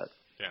skill set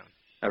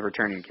of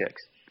returning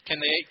kicks.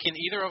 Can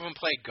either of them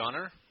play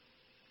gunner?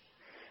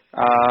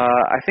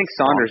 I think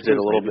Saunders did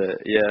a little bit,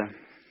 yeah.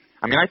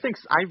 I mean, I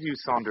view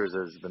Saunders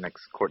as the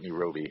next Courtney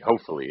Roby,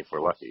 hopefully, if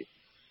we're lucky.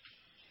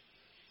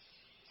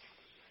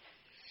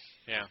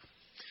 Yeah.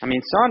 I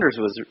mean, Saunders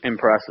was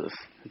impressive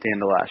at the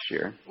end of last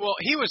year. Well,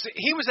 he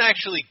was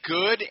actually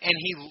good, and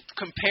he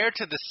compared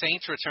to the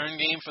Saints return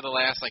game for the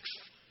last, like,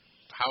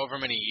 however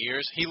many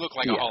years, he looked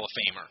like a Hall of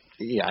Famer.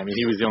 Yeah, I mean,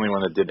 he was the only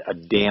one that did a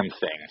damn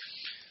thing.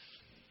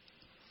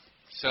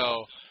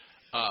 So,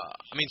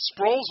 I mean,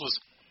 Sproles was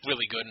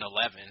really good in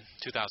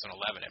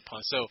 2011 at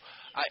punt. So,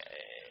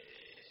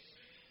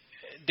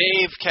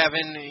 Dave,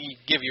 Kevin,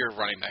 give your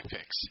running back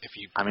picks if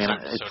you. I mean,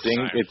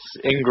 it's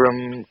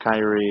Ingram,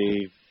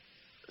 Kyrie,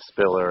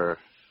 Spiller,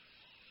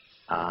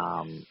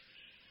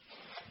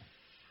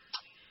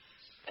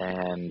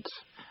 and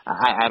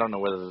I don't know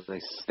whether they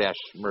stash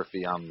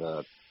Murphy on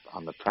the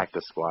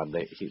practice squad.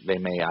 They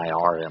may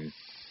IR him.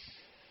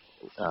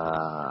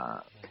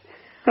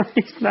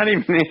 He's not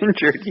even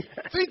injured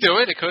yet. They do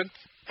it. It could.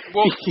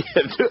 Well,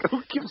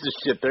 who gives a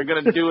shit? They're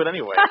going to do it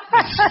anyway.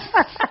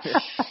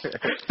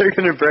 They're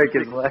going to break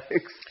his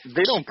legs.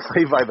 They don't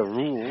play by the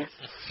rules.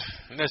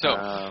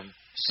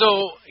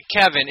 So,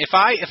 Kevin, if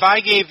I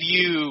gave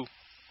you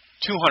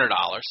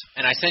 $200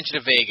 and I sent you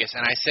to Vegas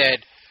and I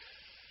said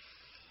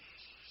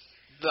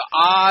the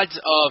odds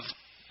of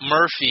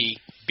Murphy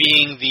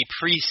being the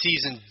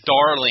preseason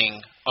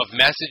darling of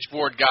message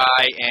board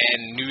guy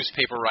and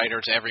newspaper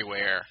writers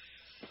everywhere,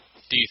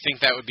 do you think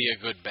that would be a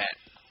good bet?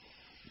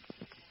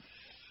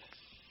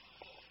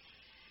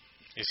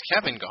 Is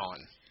Kevin gone?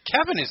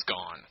 Kevin is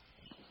gone.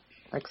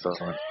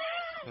 Excellent.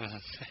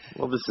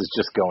 Well, this is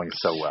just going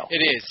so well.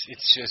 It is.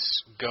 It's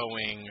just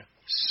going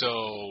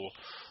so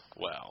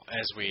well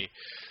as we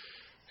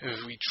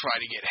try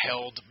to get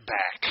held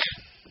back.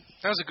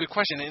 That was a good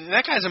question. And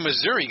that guy's a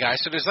Missouri guy,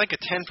 so there's like a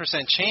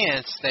 10%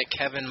 chance that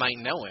Kevin might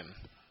know him.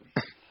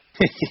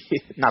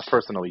 Not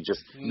personally,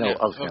 just know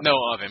of him. Know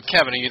of him.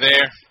 Kevin, are you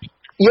there?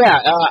 Yeah,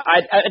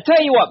 I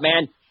tell you what,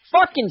 man.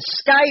 Fucking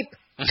Skype.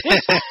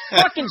 This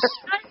fucking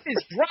Skype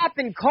is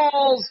dropping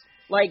calls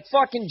like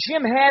fucking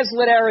Jim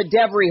Haslett era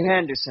Devery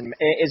Henderson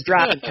is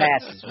dropping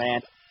passes,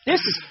 man.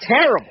 This is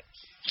terrible.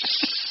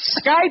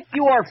 Skype,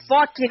 you are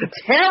fucking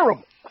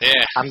terrible.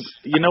 Yeah.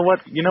 You know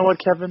what,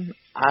 Kevin?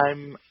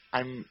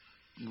 I'm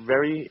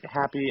very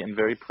happy and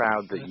very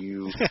proud that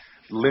you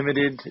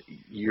limited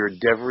your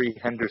Devery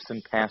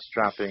Henderson pass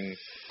dropping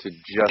to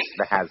just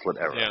the Haslett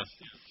era.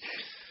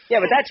 Yeah,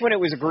 but that's when it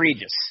was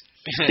egregious.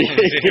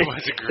 It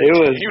was egregious. It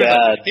was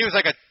bad. He was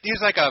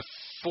like a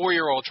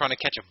 4-year-old trying to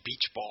catch a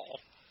beach ball.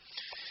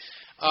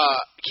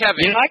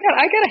 Kevin, I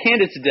gotta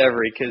hand it to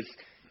Devery because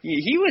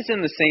he was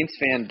in the Saints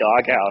fan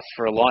doghouse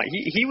for a long.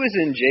 He was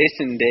in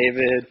Jason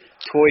David,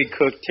 Toy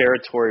Cook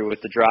territory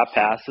with the drop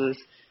passes,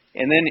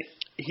 and then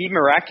he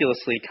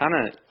miraculously kind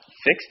of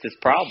fixed his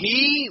problem.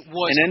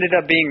 And ended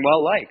up being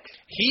well liked.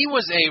 He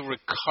was a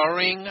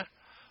recurring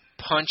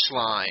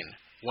punchline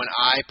when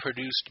I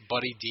produced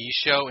Buddy D's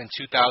show in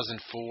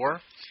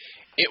 2004.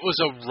 It was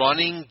a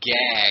running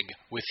gag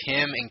with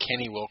him and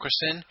Kenny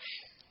Wilkerson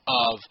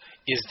of,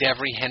 is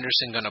Devery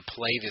Henderson going to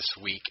play this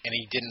week? And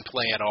he didn't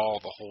play at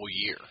all the whole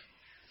year.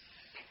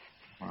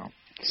 Wow.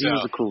 He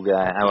was a cool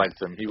guy. I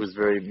liked him. He was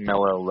very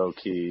mellow,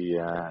 low-key.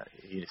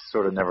 He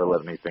sort of never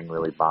let anything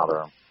really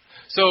bother him.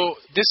 So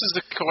this is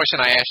the question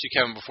I asked you,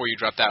 Kevin, before you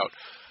dropped out.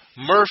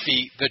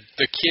 Murphy, the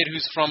kid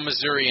who's from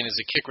Missouri and is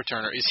a kick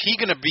returner, is he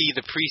going to be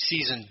the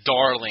preseason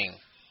darling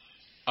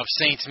of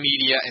Saints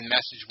media and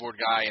message board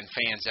guy and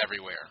fans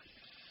everywhere?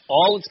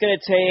 All it's going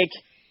to take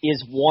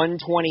is one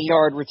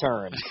 20-yard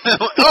return.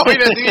 He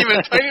doesn't even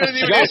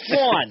just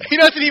one. He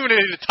doesn't even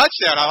need a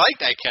touchdown. I like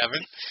that,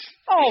 Kevin.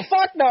 Oh,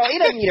 fuck no. He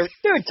doesn't need a...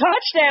 Dude,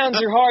 touchdowns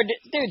are hard to...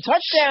 Dude,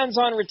 touchdowns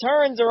on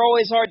returns are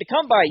always hard to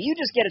come by. You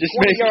just get a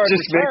 20-yard return.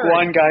 Just make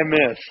one guy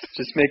miss.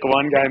 Just make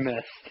one guy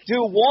miss.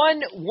 Do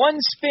one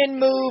spin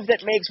move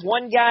that makes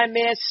one guy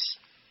miss.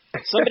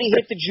 Somebody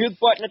hit the juke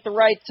button at the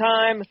right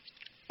time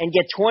and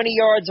get 20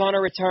 yards on a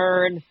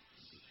return.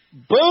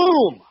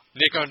 Boom!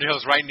 Nick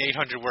Underhill's writing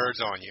 800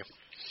 words on you.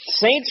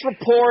 Saints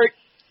report,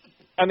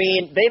 I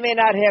mean, they may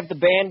not have the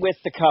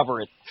bandwidth to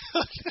cover it.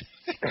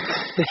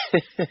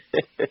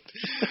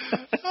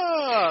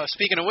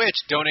 Speaking of which,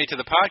 donate to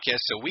the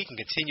podcast so we can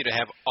continue to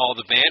have all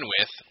the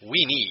bandwidth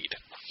we need.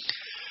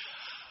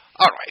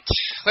 All right,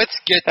 let's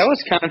get. That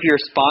was kind of your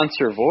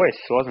sponsor voice,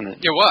 wasn't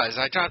it? It was.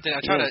 I tried to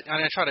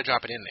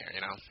drop it in there,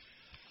 you know.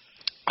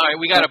 All right,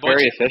 we got a bunch.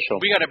 Very official.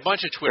 We got a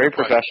bunch of Twitter. Very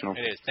professional.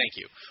 It is. Thank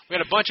you. We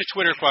got a bunch of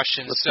Twitter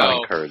questions. Let's so,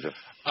 not encourage it.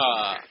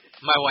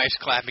 my wife's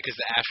clapping because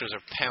the Astros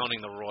are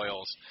pounding the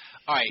Royals.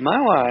 All right.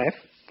 My wife.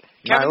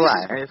 Kevin,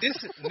 this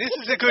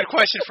is a good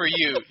question for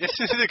you. This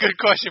is a good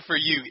question for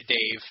you,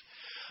 Dave.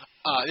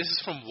 This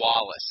is from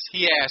Wallace.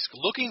 He asked,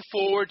 looking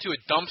forward to a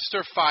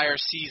dumpster fire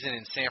season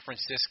in San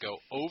Francisco,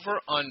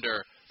 over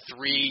under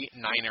 3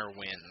 Niner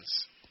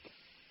wins.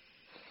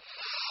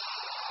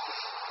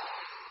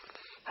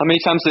 How many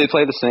times do they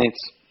play the Saints?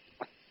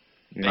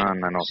 None, I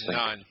don't think.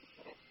 None.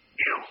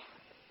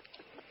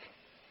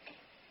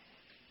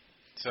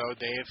 So,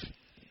 Dave?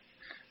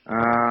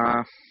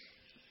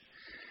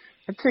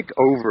 I'd take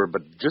over,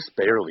 but just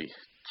barely.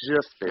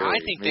 Just barely. I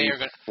think maybe they are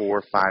going to 4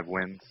 or 5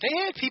 wins.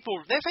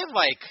 They've had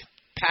like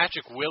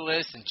Patrick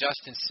Willis and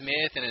Justin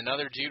Smith and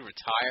another dude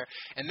retire.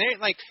 And they're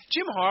like,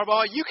 Jim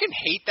Harbaugh, you can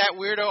hate that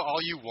weirdo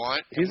all you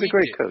want. He's a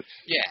great coach.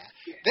 Yeah.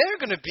 They're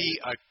going to be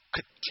a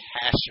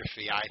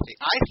catastrophe, I think.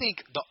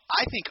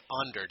 I think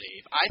under,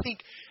 Dave. I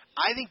think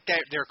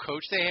that their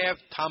coach they have,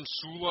 Tom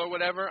Sula or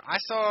whatever, I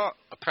saw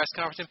a press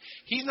conference with him.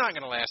 He's not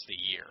going to last a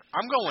year.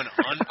 I'm going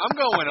under.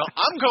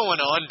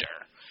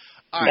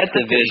 All right. That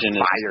division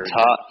is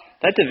tough.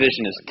 That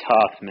division is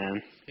tough,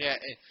 man. Yeah.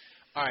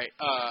 All right.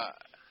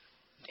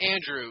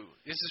 Andrew,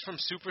 this is from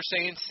Super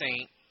Saiyan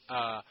Saint.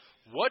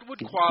 What would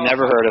qualify?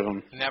 Never heard of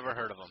him. Never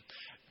heard of him.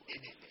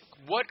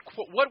 What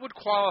would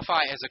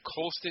qualify as a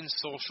Colston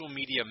social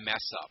media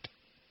mess up?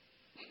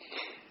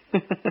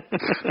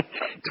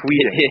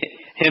 Tweeting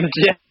him.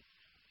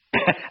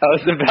 I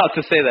was about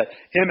to say that.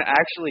 Him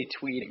actually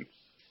tweeting.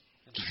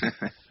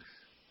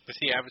 Does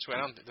he have a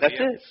Twitter? That's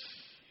it.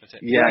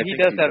 Yeah, he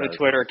does have a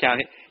Twitter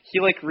account. He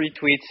like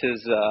retweets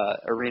his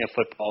arena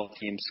football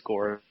team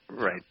score.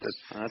 Right.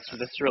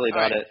 That's really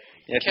about it.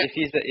 If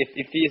he's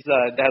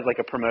has like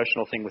a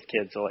promotional thing with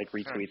kids, he'll like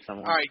retweet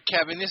someone. All right,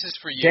 Kevin, this is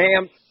for you.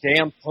 Damn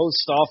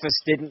post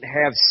office didn't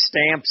have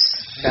stamps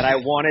that I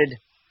wanted.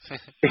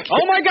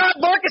 Oh my God,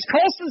 Marcus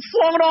Colston's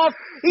flown off.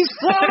 He's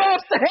flown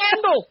off the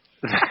handle.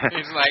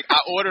 He's like,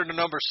 I ordered a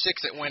number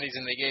 6 at Wendy's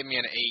and they gave me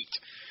an 8.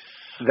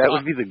 That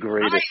would be the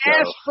greatest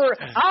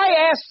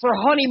I asked for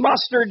honey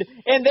mustard,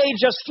 and they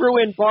just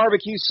threw in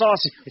barbecue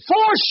sauce.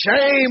 For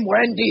shame,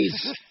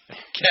 Wendy's.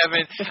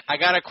 Kevin, I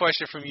got a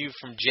question from you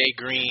from Jay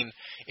Green.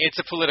 It's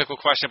a political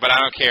question, but I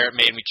don't care. It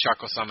made me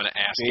chuckle, so I'm going to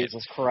ask it.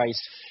 Jesus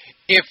Christ.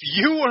 If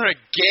you were a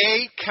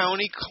gay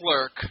county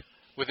clerk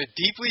with a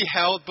deeply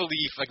held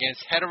belief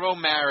against hetero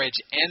marriage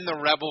and the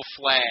rebel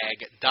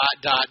flag, ...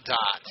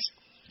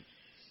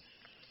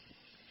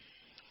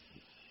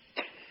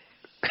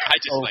 I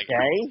just liked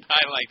it.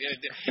 I liked it.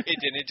 It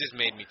didn't. It just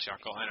made me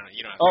chuckle. I don't know.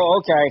 You don't have to.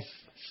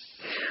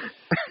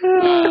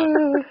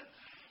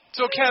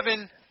 So,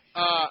 Kevin,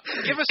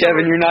 give us.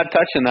 Kevin, you're not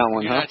touching that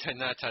one, huh? You're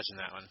not touching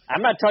that one.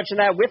 I'm not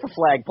touching that with a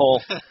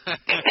flagpole.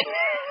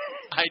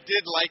 I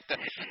did like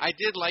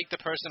the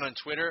person on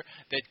Twitter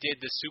that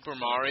did the Super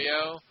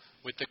Mario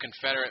with the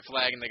Confederate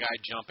flag and the guy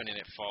jumping and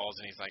it falls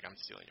and he's like, I'm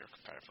stealing your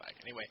Confederate flag.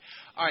 Anyway,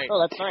 all right. Oh,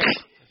 that's nice.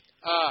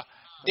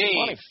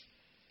 Dave,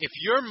 if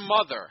your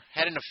mother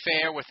had an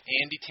affair with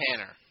Andy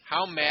Tanner,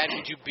 how mad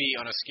would you be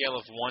on a scale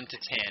of 1 to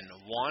 10?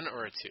 1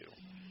 or a 2?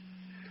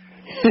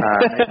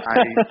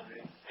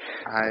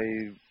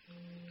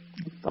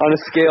 On a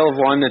scale of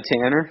 1 to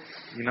Tanner?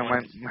 You know,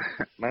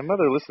 my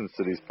mother listens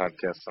to these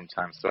podcasts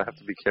sometimes, so I have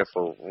to be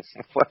careful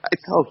what I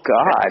say. Oh,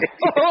 God.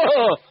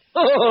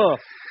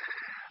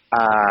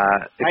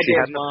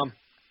 Mom.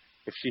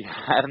 If she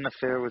had an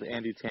affair with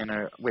Andy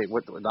Tanner, wait,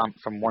 what?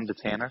 From 1 to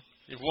Tanner?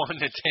 1 to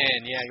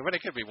 10, yeah, but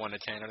it could be 1 to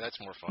 10. That's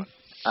more fun.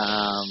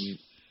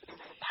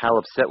 How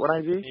upset would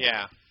I be?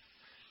 Yeah.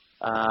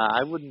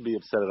 I wouldn't be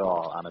upset at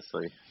all,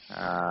 honestly.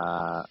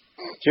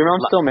 Is your mom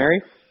still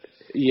married?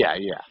 Yeah.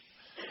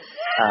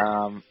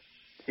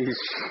 Is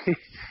she?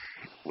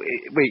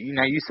 Wait,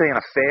 now you say an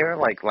affair?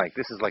 Like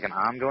this is like an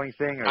ongoing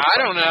thing? Or I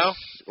don't know.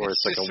 Or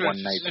it's like a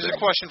one-night thing? There's a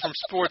question from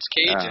Sports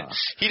Cage.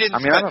 He didn't.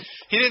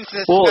 He didn't.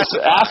 Well,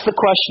 ask the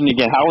question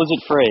again. How was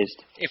it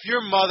phrased? If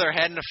your mother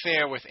had an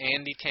affair with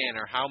Andy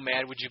Tanner, how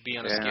mad would you be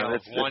on a scale of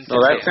 1 to 10?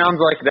 Well, that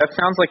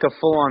sounds like a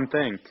full-on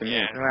thing to me.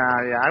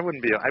 Well, yeah, I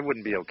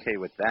wouldn't be okay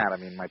with that.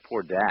 I mean, my poor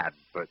dad.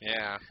 But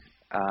yeah.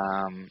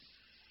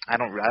 I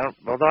don't.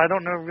 Although I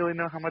don't really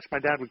know how much my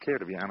dad would care,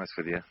 to be honest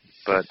with you.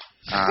 But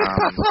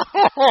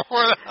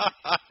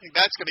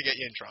that's going to get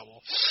you in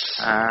trouble.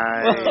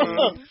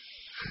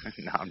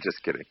 No, I'm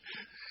just kidding.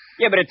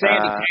 Yeah, but it's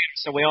Andy Tanner,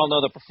 so we all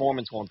know the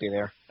performance won't be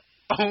there.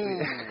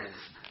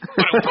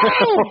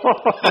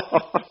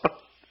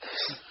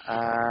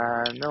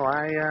 No,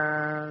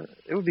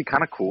 it would be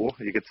kind of cool.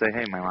 You could say,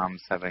 hey, my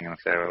mom's having an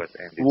affair with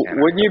Andy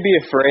Tanner. Wouldn't you be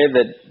afraid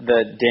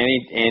that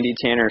Andy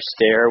Tanner's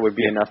stare would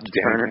be enough to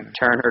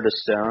turn her to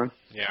stone?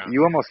 Yeah.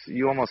 You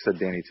almost said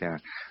Danny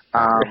Tanner.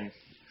 I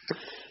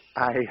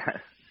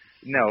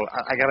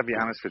gotta be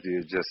honest with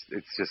you.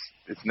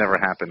 It's never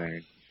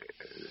happening.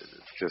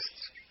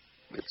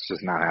 It's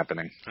just not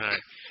happening.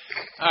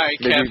 All right,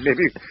 Kev.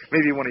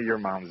 Maybe one of your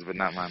moms, but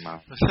not my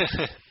mom.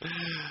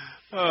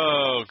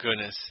 Oh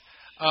goodness.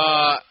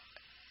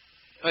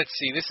 Let's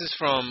see. This is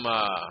from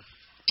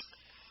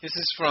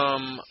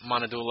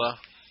Monadula.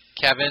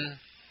 Kevin,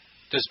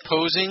 does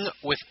posing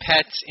with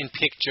pets in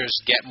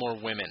pictures get more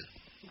women?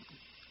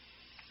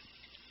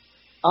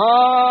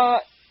 I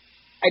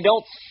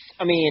don't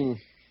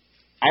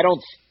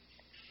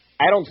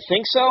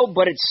think so,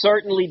 but it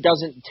certainly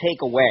doesn't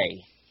take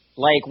away.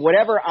 Like,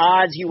 whatever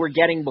odds you were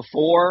getting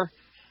before,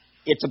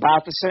 it's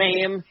about the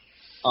same.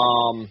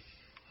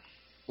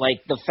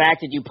 Like, the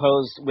fact that you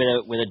posed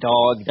with a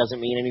dog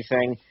doesn't mean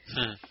anything.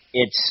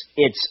 It's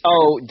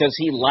does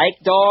he like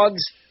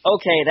dogs?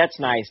 Okay, that's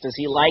nice. Does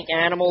he like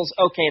animals?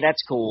 Okay,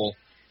 that's cool.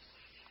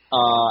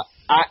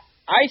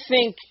 I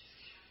think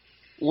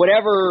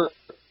whatever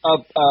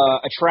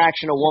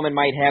attraction a woman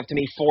might have to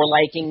me for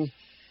liking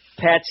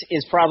pets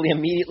is probably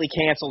immediately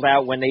canceled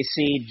out when they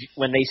see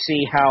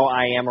how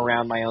I am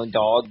around my own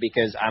dog,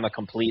 because I'm a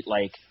complete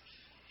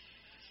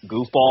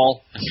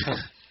goofball.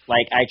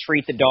 Like, I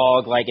treat the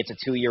dog like it's a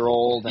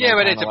 2-year-old. Yeah,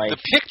 but the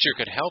picture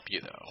could help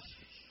you though.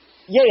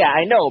 Yeah,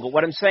 I know. But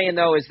what I'm saying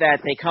though is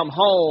that they come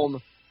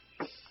home,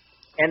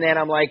 and then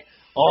I'm like,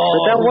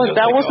 oh. But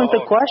that wasn't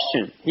the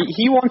question.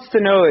 He wants to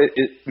know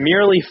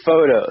merely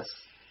photos.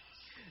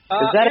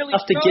 Is that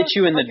enough to get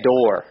you in the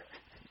door?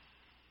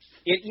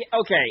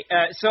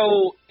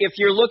 So if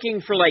you're looking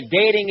for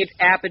dating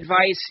app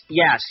advice,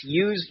 yes,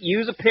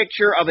 use a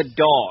picture of a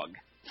dog.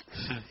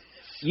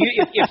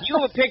 If you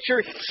have a picture,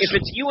 if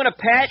it's you and a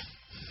pet,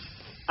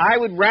 I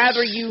would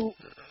rather you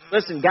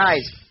listen,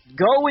 guys.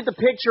 Go with the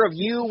picture of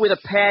you with a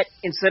pet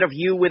instead of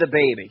you with a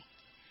baby.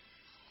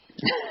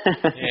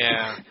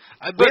 Yeah.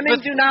 Women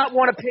do not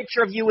want a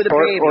picture of you with a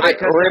baby. Or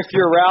if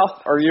you're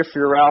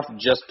Ralph,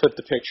 just put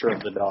the picture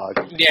of the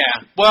dog.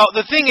 Yeah. Well,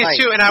 the thing is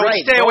too, and I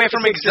would stay away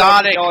from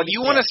exotic.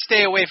 You want to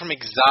stay away from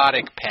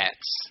exotic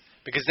pets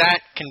because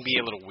that can be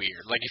a little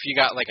weird. Like if you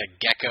got a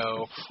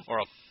gecko or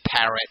a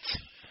parrot.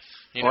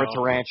 Or a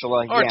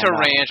tarantula. Or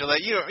tarantula.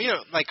 You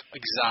know,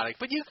 exotic.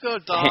 But you go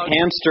dog.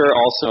 Hamster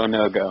also a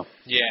no-go.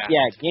 Yeah.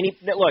 Yeah.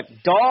 Look,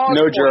 dog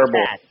no or gerbil.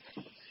 cat.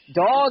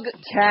 Dog,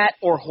 cat,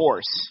 or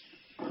horse.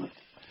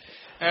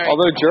 Right.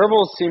 Although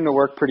gerbils seem to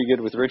work pretty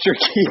good with Richard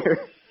Gere.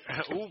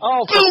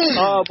 Oh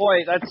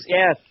boy,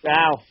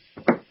 wow.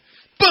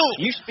 Boom!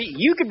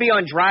 You could be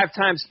on Drive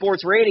Time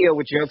Sports Radio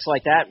with jokes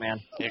like that, man.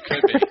 It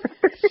could be.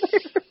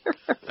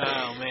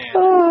 Oh man.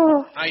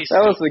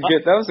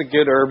 That was a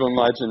good urban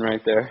legend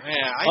right there.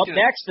 Yeah.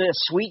 Next, the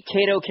sweet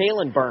Kato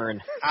Kalin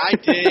burn. I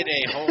did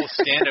a whole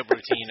stand-up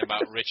routine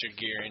about Richard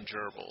Gere and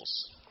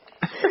gerbils.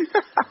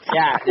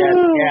 Yeah.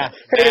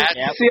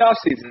 It's the off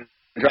season.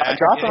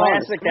 Drop it on.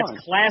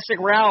 That's classic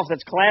Ralph.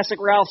 That's classic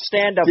Ralph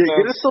stand-up. Yeah,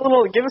 give us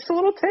a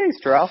little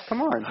taste, Ralph.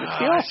 Come on. It's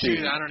the off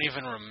season. Dude, I don't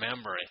even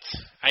remember it.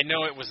 I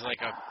know it was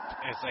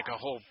it's a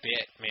whole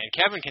bit, man.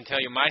 Kevin can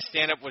tell you my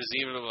stand-up was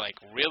either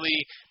really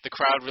the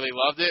crowd really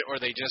loved it, or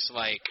they just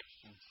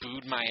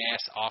booed my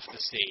ass off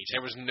the stage.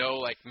 There was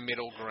no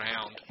middle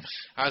ground.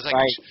 I was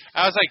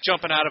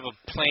jumping out of a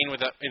plane and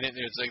it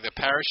was the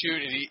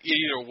parachute. It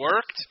either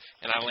worked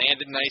and I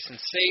landed nice and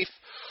safe,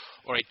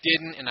 or it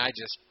didn't and I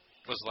just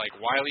was like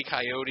Wile E.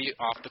 Coyote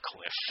off the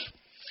cliff.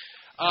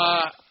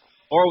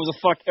 Or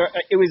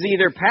it was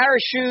either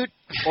parachute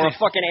or a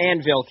fucking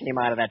anvil came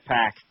out of that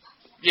pack.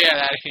 Yeah,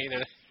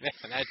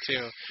 that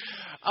too.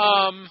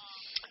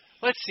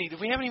 Let's see. Do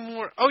we have any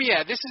more? Oh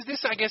yeah, this.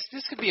 I guess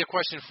this could be a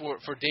question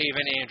for Dave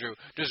and Andrew.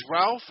 Does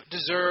Ralph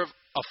deserve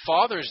a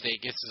Father's Day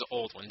gift? This is an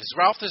old one. Does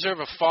Ralph deserve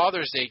a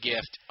Father's Day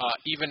gift,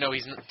 even though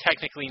he's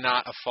technically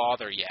not a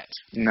father yet?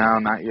 No,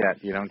 not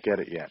yet. You don't get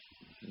it yet.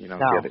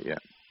 Get it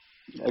yet.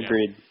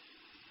 Agreed.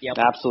 Yep.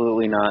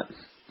 Absolutely not.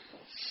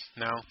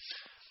 No.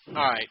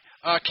 All right.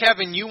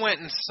 Kevin, you went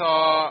and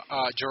saw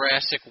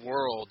Jurassic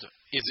World.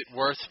 Is it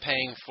worth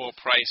paying full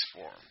price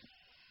for?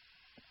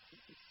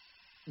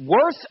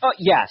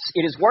 Yes,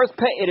 it is worth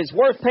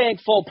paying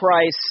full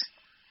price.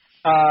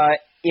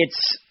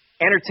 It's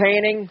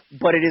entertaining,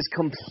 but it is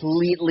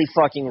completely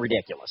fucking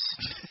ridiculous.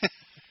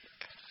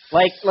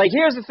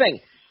 Here's the thing: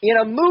 in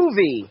a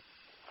movie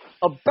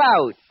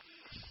about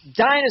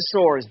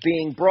dinosaurs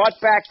being brought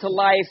back to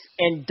life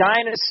and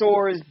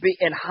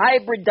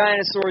hybrid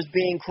dinosaurs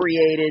being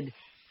created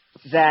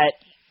that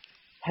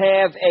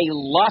have a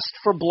lust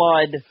for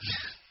blood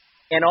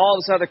and all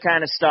this other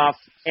kind of stuff.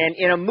 And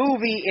in a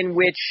movie in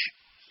which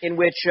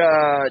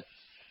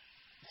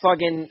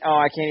fucking,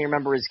 I can't even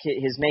remember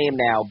his name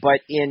now,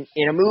 but in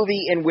a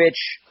movie in which,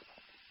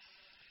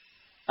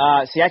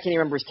 I can't even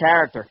remember his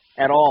character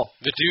at all.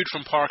 The dude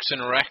from Parks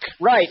and Rec.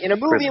 Right, in a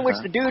movie in which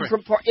the dude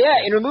from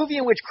in a movie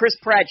in which Chris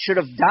Pratt should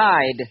have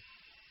died.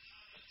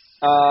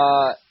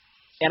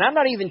 And I'm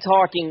not even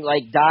talking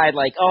like died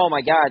like, oh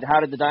my God, how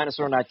did the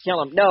dinosaur not kill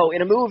him? No,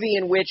 in a movie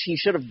in which he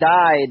should have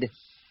died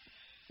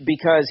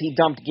because he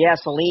dumped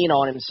gasoline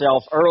on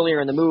himself earlier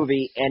in the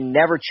movie and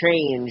never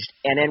changed,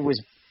 and then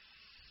was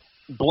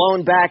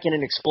blown back in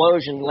an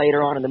explosion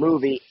later on in the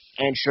movie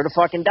and should have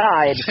fucking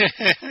died.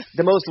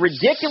 The most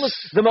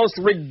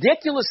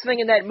ridiculous thing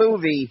in that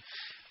movie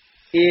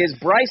is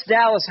Bryce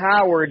Dallas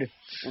Howard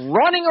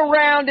running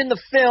around in the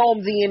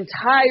film the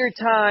entire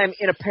time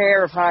in a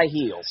pair of high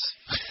heels.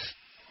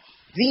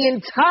 The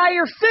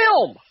entire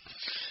film!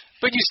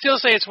 But you still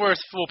say it's worth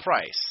full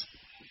price.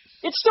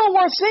 It's still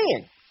worth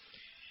seeing.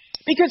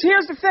 Because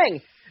here's the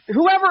thing.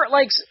 Whoever,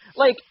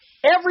 like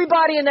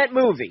everybody in that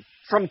movie,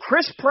 from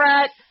Chris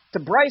Pratt to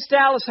Bryce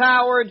Dallas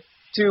Howard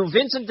to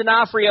Vincent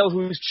D'Onofrio,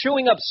 who's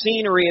chewing up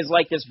scenery as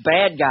like this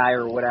bad guy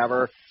or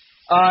whatever,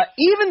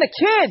 even the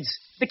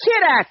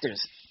kid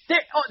actors,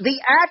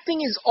 the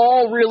acting is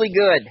all really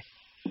good.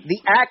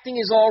 The acting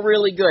is all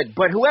really good.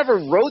 But whoever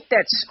wrote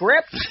that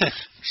script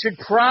should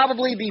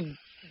probably be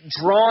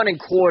drawn and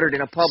quartered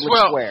in a public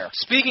square.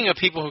 Speaking of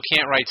people who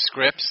can't write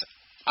scripts,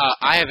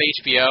 I have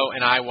HBO,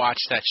 and I watch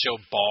that show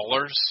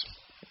Ballers.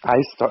 I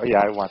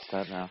watched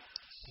that now.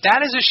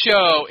 That is a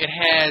show. It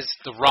has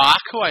The Rock,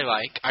 who I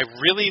like. I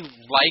really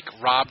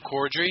like Rob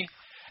Corddry.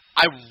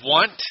 I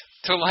want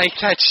to like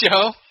that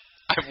show.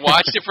 I've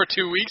watched it for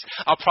 2 weeks.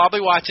 I'll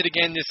probably watch it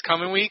again this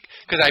coming week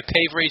because I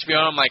pay for HBO.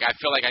 And I'm like, I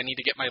feel like I need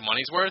to get my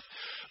money's worth.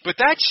 But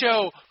that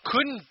show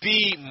couldn't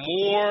be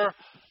more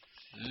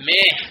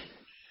meh.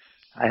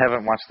 I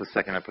haven't watched the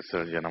second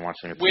episode yet. I'm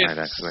watching it tonight,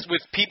 actually.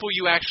 With people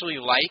you actually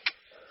like,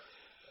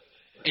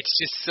 it's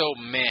just so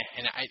meh.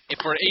 And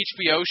for an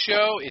HBO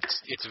show,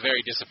 it's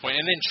very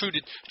disappointing. And then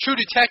True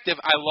Detective,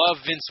 I love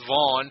Vince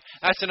Vaughn.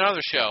 That's another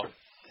show.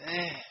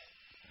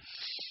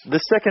 The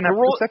second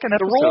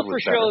episode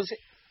was better.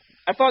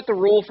 I thought the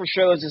rule for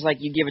shows is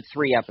like you give it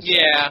 3 episodes.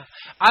 Yeah,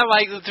 I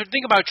like the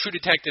thing about True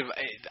Detective.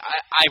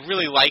 I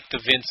really like the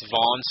Vince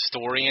Vaughn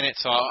story in it,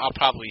 so I'll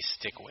probably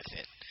stick with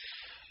it.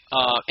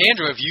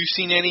 Andrew, have you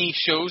seen any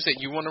shows that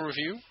you want to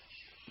review?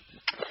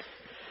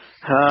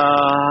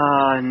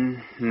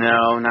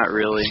 No, not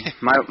really.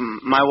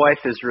 My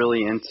wife is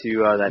really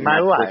into that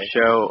Netflix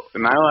show.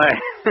 My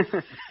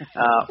wife,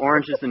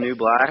 Orange is the New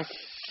Black.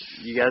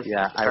 You guys,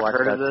 I watched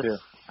heard that of this? too.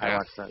 I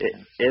watched that.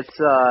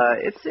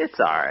 It's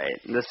all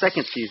right. The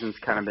second season's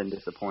kind of been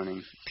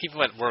disappointing.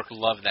 People at work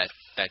love that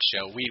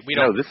show. We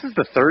don't. No, this is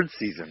the 3rd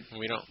season.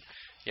 We don't.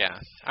 Yeah,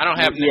 I don't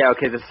have. Yeah,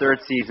 okay. The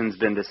 3rd season's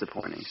been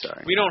disappointing.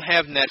 Sorry. We don't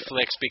have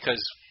Netflix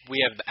because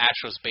we have the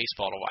Astros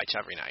baseball to watch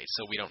every night,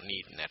 so we don't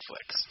need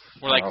Netflix.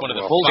 We're like one of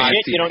the holy 5.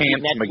 Shit, you don't need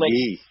Netflix.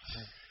 McGee.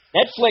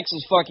 Netflix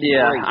is fucking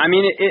great. I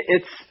mean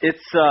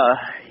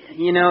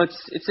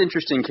it's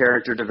interesting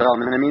character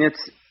development. I mean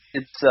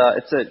it's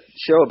a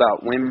show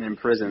about women in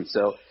prison,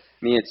 so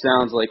I mean it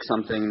sounds like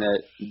something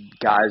that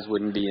guys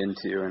wouldn't be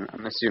into, and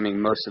I'm assuming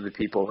most of the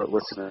people that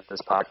listen to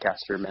this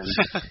podcast are men.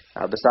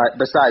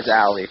 Besides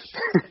Allie.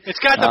 It's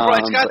got the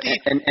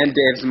and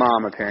Dave's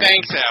mom apparently.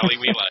 Thanks, Allie.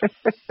 We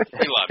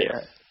love you.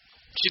 Yeah.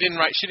 She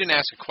didn't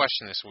ask a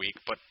question this week,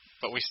 but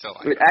we still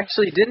like her.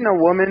 Actually, wasn't a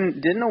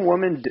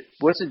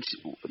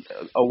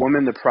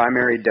woman the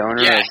primary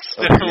donor? Yes,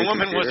 the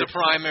woman was a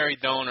primary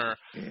donor.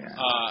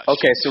 Yeah.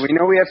 Okay, so we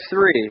know we have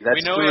 3. That's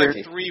we know 3. we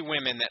have 3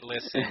 women that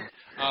listen.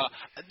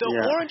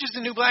 Orange is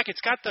the New Black. It's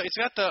got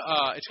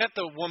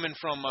the woman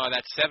from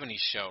that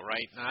 '70s show,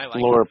 right? And I like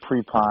Laura her.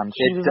 Prepon.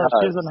 She doesn't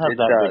have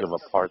that big of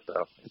a part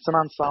though. It's an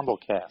ensemble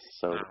cast,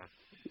 so.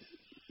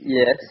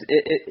 Yes,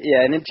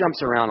 and it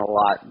jumps around a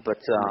lot, but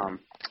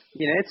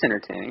it's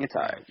entertaining. It's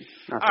all right.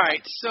 All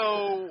right,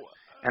 so.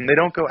 And they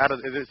don't go out of.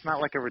 It's not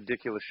like a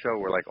ridiculous show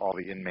where like all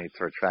the inmates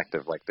are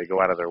attractive. Like they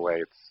go out of their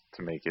way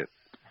to make it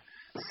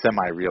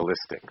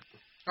semi-realistic.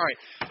 All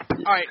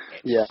right.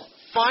 Yeah.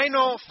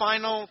 Final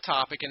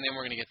topic, and then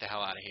we're gonna get the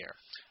hell out of here.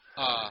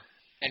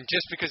 And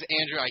just because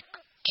Andrew, I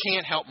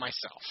can't help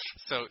myself,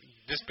 so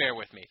just bear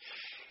with me.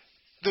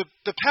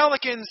 The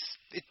Pelicans.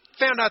 It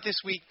found out this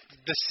week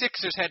the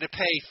Sixers had to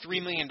pay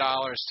 $3 million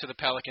to the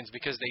Pelicans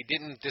because they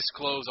didn't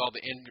disclose all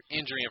the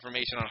injury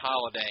information on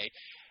Holiday,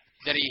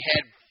 that he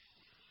had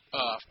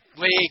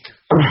leg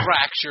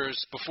fractures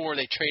before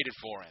they traded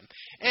for him.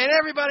 And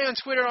everybody on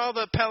Twitter, all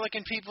the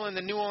Pelican people in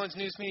the New Orleans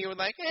news media were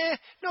like,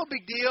 no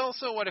big deal.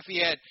 So what if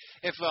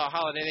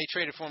Holiday, they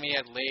traded for him, he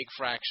had leg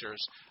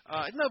fractures?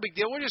 No big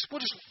deal. We'll just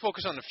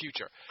focus on the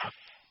future.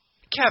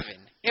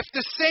 Kevin, if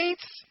the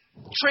Saints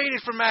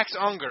traded for Max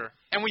Unger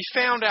and we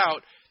found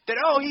out that,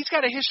 he's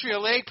got a history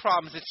of leg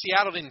problems that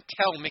Seattle didn't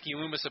tell Mickey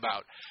Loomis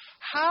about,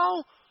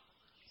 how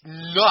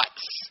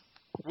nuts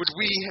would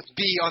we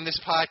be on this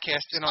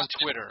podcast and on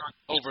Twitter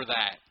over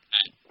that?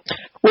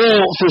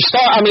 Well, for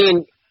I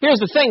mean, here's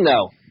the thing,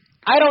 though.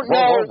 I don't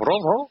know.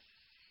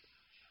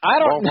 I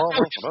don't know if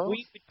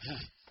we.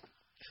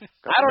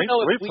 I don't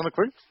know if we.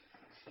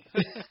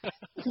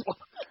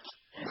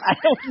 I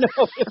don't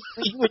know if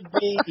we would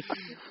be.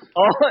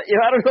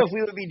 I don't know if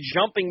we would be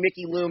jumping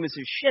Mickey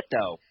Loomis's shit,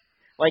 though.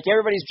 Like,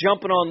 everybody's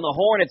jumping on the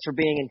Hornets for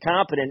being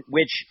incompetent,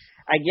 which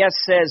I guess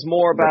says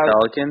more about the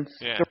Pelicans?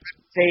 The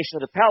reputation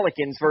of the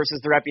Pelicans versus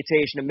the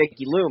reputation of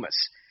Mickey Loomis.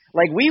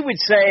 Like, we would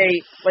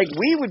say, like,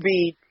 we would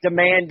be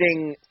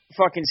demanding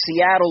fucking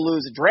Seattle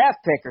lose a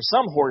draft pick or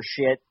some horse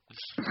shit,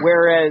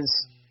 whereas,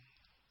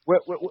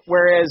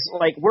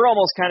 like, we're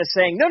almost kind of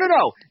saying, no,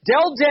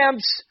 Dell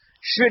Demps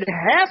should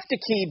have to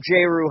keep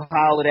J-Rue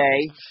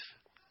Holiday.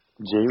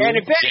 J-Rue? And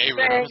if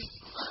anything,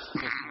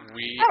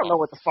 I don't know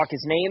what the fuck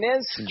his name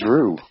is.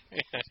 Drew.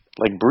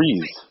 Like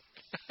Breeze.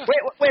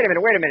 Wait a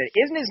minute.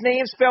 Isn't his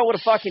name spelled with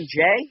a fucking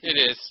J? It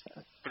is.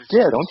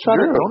 Yeah, don't try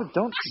to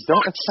don't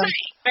attempt,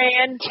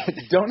 man.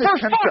 Don't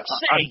attempt to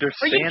understand.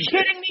 Are you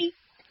kidding me?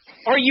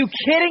 Are you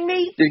kidding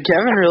me? Did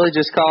Kevin really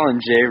just call him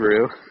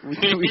J-Rue?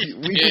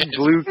 We just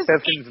blew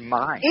Kevin's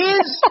mind.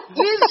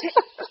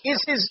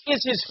 Is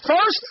his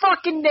first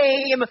fucking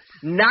name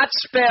not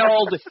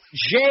spelled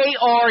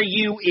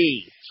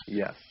J-R-U-E?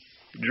 Yes.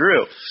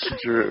 Drew.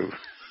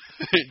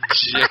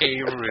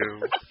 J-Rue.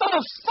 What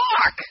the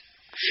fuck?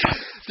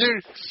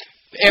 Dude,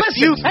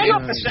 listen, hang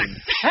up a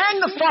second. Hang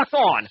the fuck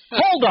on.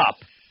 Hold up.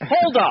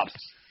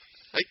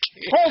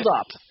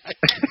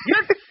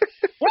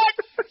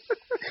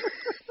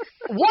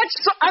 What?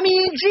 I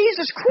mean,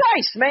 Jesus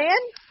Christ, man.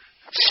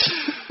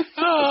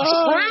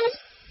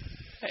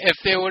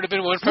 If there would have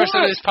been one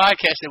person on this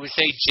podcast that would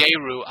say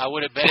J-Rue, I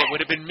would have bet it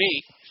would have been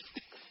me.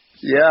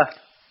 Yeah.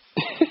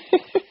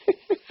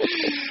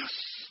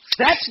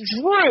 That's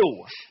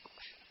Drew.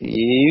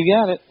 You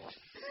got it.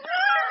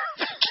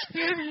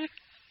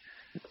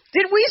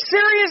 Did we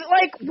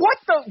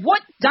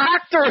what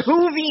Dr.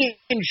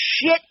 Whovian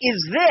shit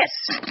is this?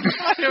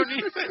 I don't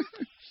even.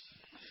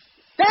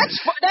 That's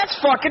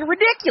fucking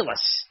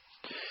ridiculous.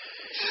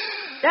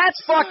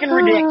 That's fucking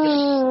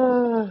ridiculous,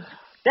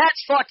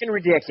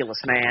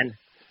 man.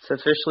 It's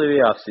officially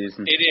the off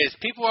season. It is.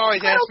 People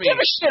always ask me. I don't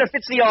give a shit if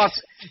it's the off.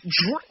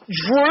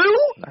 Drew?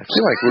 I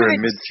feel like we're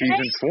in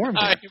mid-season form.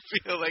 I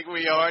feel like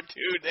we are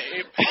too,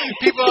 Dave.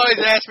 People always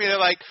ask me, they're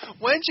like,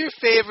 "When's your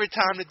favorite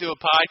time to do a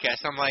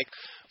podcast?" I'm like,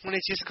 when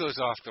it just goes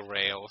off the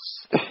rails.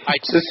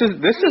 This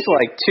is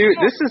like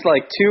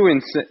 2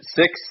 and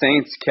 6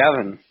 Saints,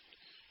 Kevin.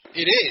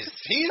 It is.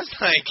 He's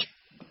like.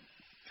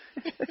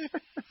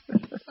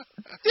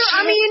 Dude,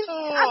 I mean,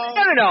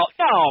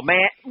 no,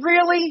 man,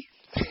 really.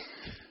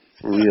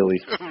 Really?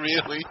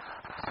 Really?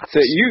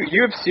 So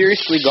you have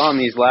seriously gone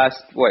these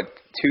last, 3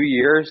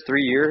 years,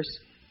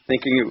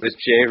 thinking it was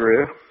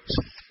J-Rue?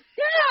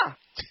 Yeah.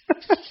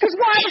 Because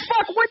why the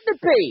fuck wouldn't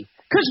it be?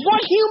 Because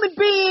what human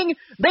being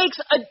makes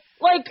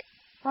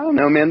I don't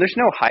know, man. There's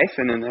no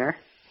hyphen in there.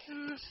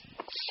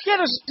 Yeah,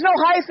 there's no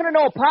hyphen and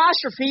no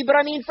apostrophe, but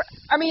I mean,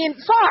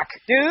 fuck,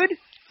 dude.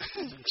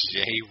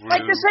 J-Rue.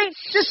 Like, this ain't,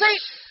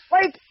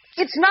 like,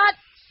 it's not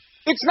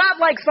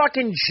like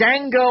fucking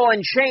Django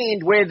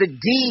Unchained where the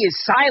D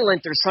is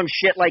silent or some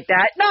shit like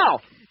that.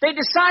 No, they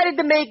decided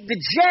to make the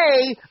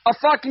J a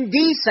fucking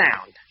D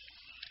sound.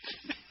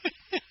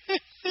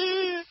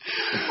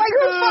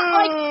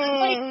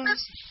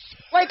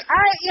 I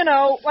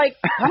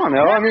don't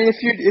know. I mean,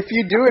 if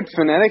you do it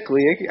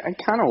phonetically, it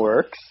kind of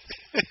works.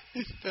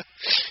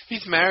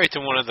 He's married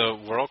to one of the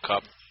World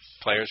Cup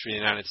players for the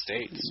United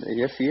States.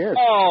 Yes, he is.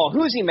 Oh,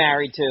 who's he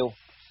married to?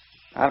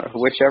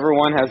 Whichever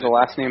one has the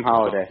last name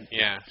Holiday.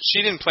 Yeah,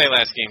 she didn't play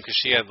last game because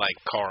she had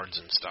cards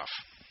and stuff.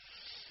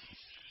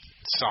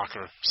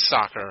 Soccer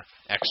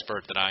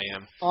expert that I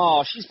am.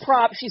 Oh, she's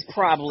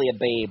probably a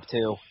babe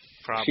too.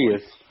 Probably.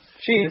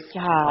 She is.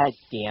 God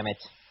damn it.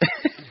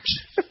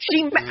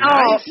 She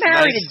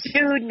married a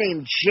dude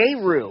named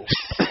J-Rue.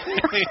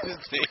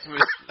 His name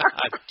is not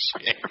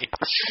Jay.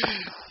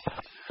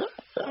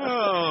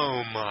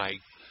 Oh my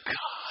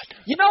God.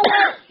 You know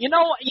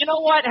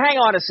what? Hang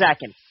on a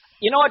second.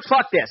 You know what?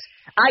 Fuck this.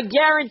 I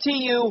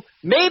guarantee you,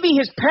 maybe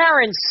his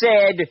parents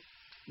said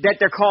that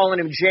they're calling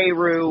him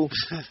J-Rue,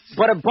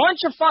 but a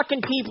bunch of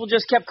fucking people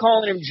just kept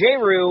calling him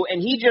J-Rue,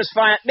 and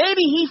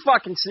maybe he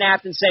fucking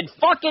snapped and said,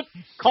 "Fuck it,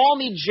 call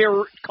me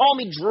Drew,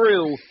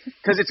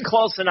 because it's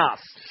close enough."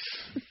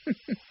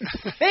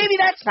 Maybe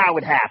that's how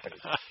it happened.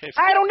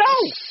 I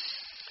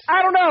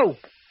don't know.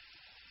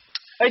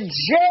 A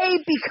J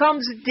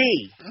becomes a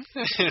D.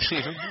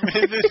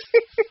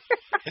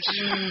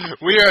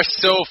 We are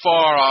so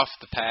far off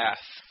the path.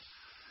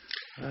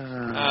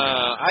 I'm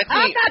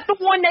not the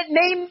one that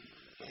named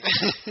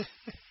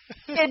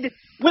it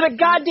with a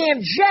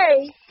goddamn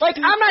J. Like,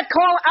 I'm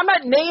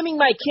not naming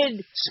my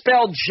kid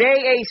spelled Jack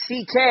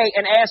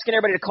and asking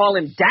everybody to call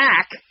him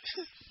Dak.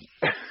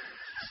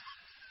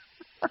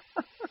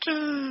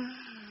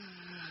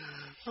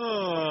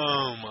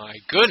 Oh my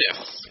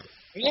goodness.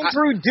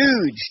 Andrew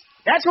Dooge.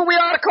 That's what we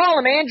ought to call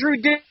him, Andrew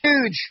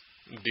Dooge.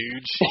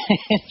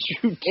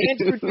 Andrew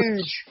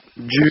Duge.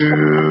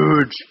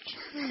 Juge.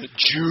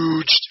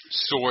 Juge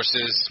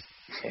sources.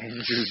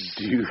 Andrew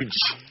Duge.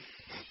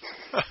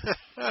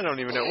 I don't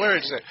even know where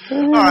it's at.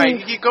 All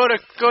right, you go to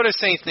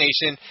Saints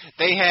Nation.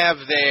 They have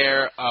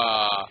their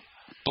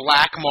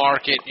black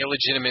market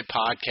illegitimate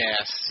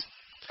podcasts.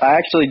 I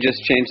actually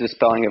just changed the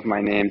spelling of my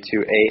name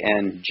to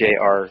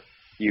ANJRUE.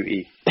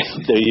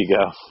 There you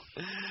go.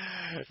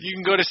 You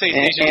can go to Saints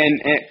Nation.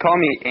 And call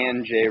me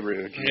Ann J.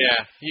 Rude.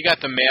 Yeah, you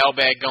got the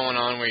mailbag going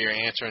on where you're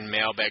answering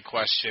mailbag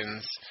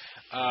questions.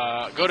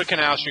 Go to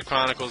Canal Street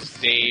Chronicles.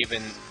 Dave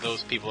and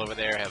those people over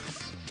there have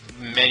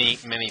many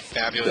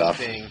fabulous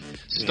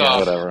stuff. Yeah,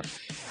 whatever.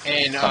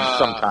 And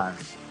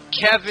Sometimes.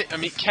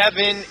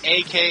 Kevin,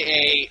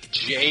 aka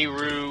J.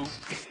 Rue,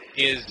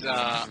 is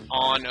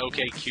on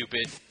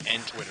OkCupid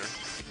and Twitter.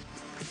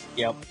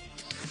 Yep.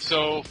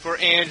 So for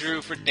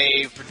Andrew, for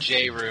Dave, for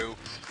J. Rue,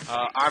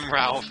 I'm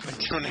Ralph.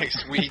 Until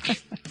next week,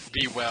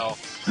 be well.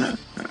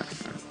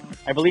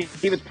 I believe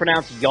it's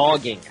pronounced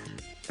yogging.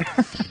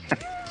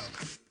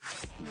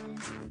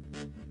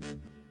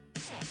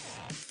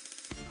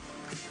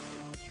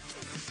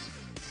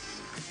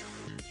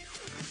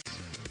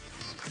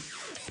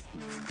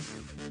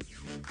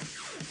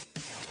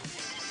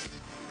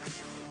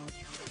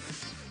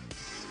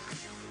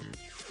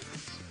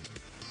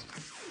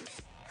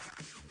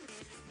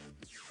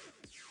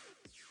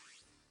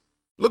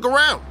 Look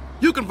around.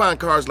 You can find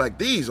cars like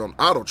these on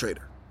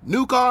AutoTrader.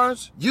 New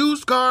cars,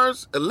 used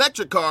cars,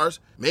 electric cars,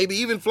 maybe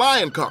even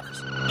flying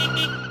cars.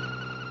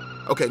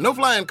 Okay, no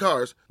flying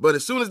cars, but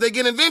as soon as they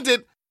get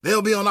invented,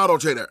 they'll be on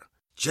AutoTrader.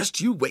 Just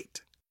you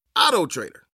wait. AutoTrader.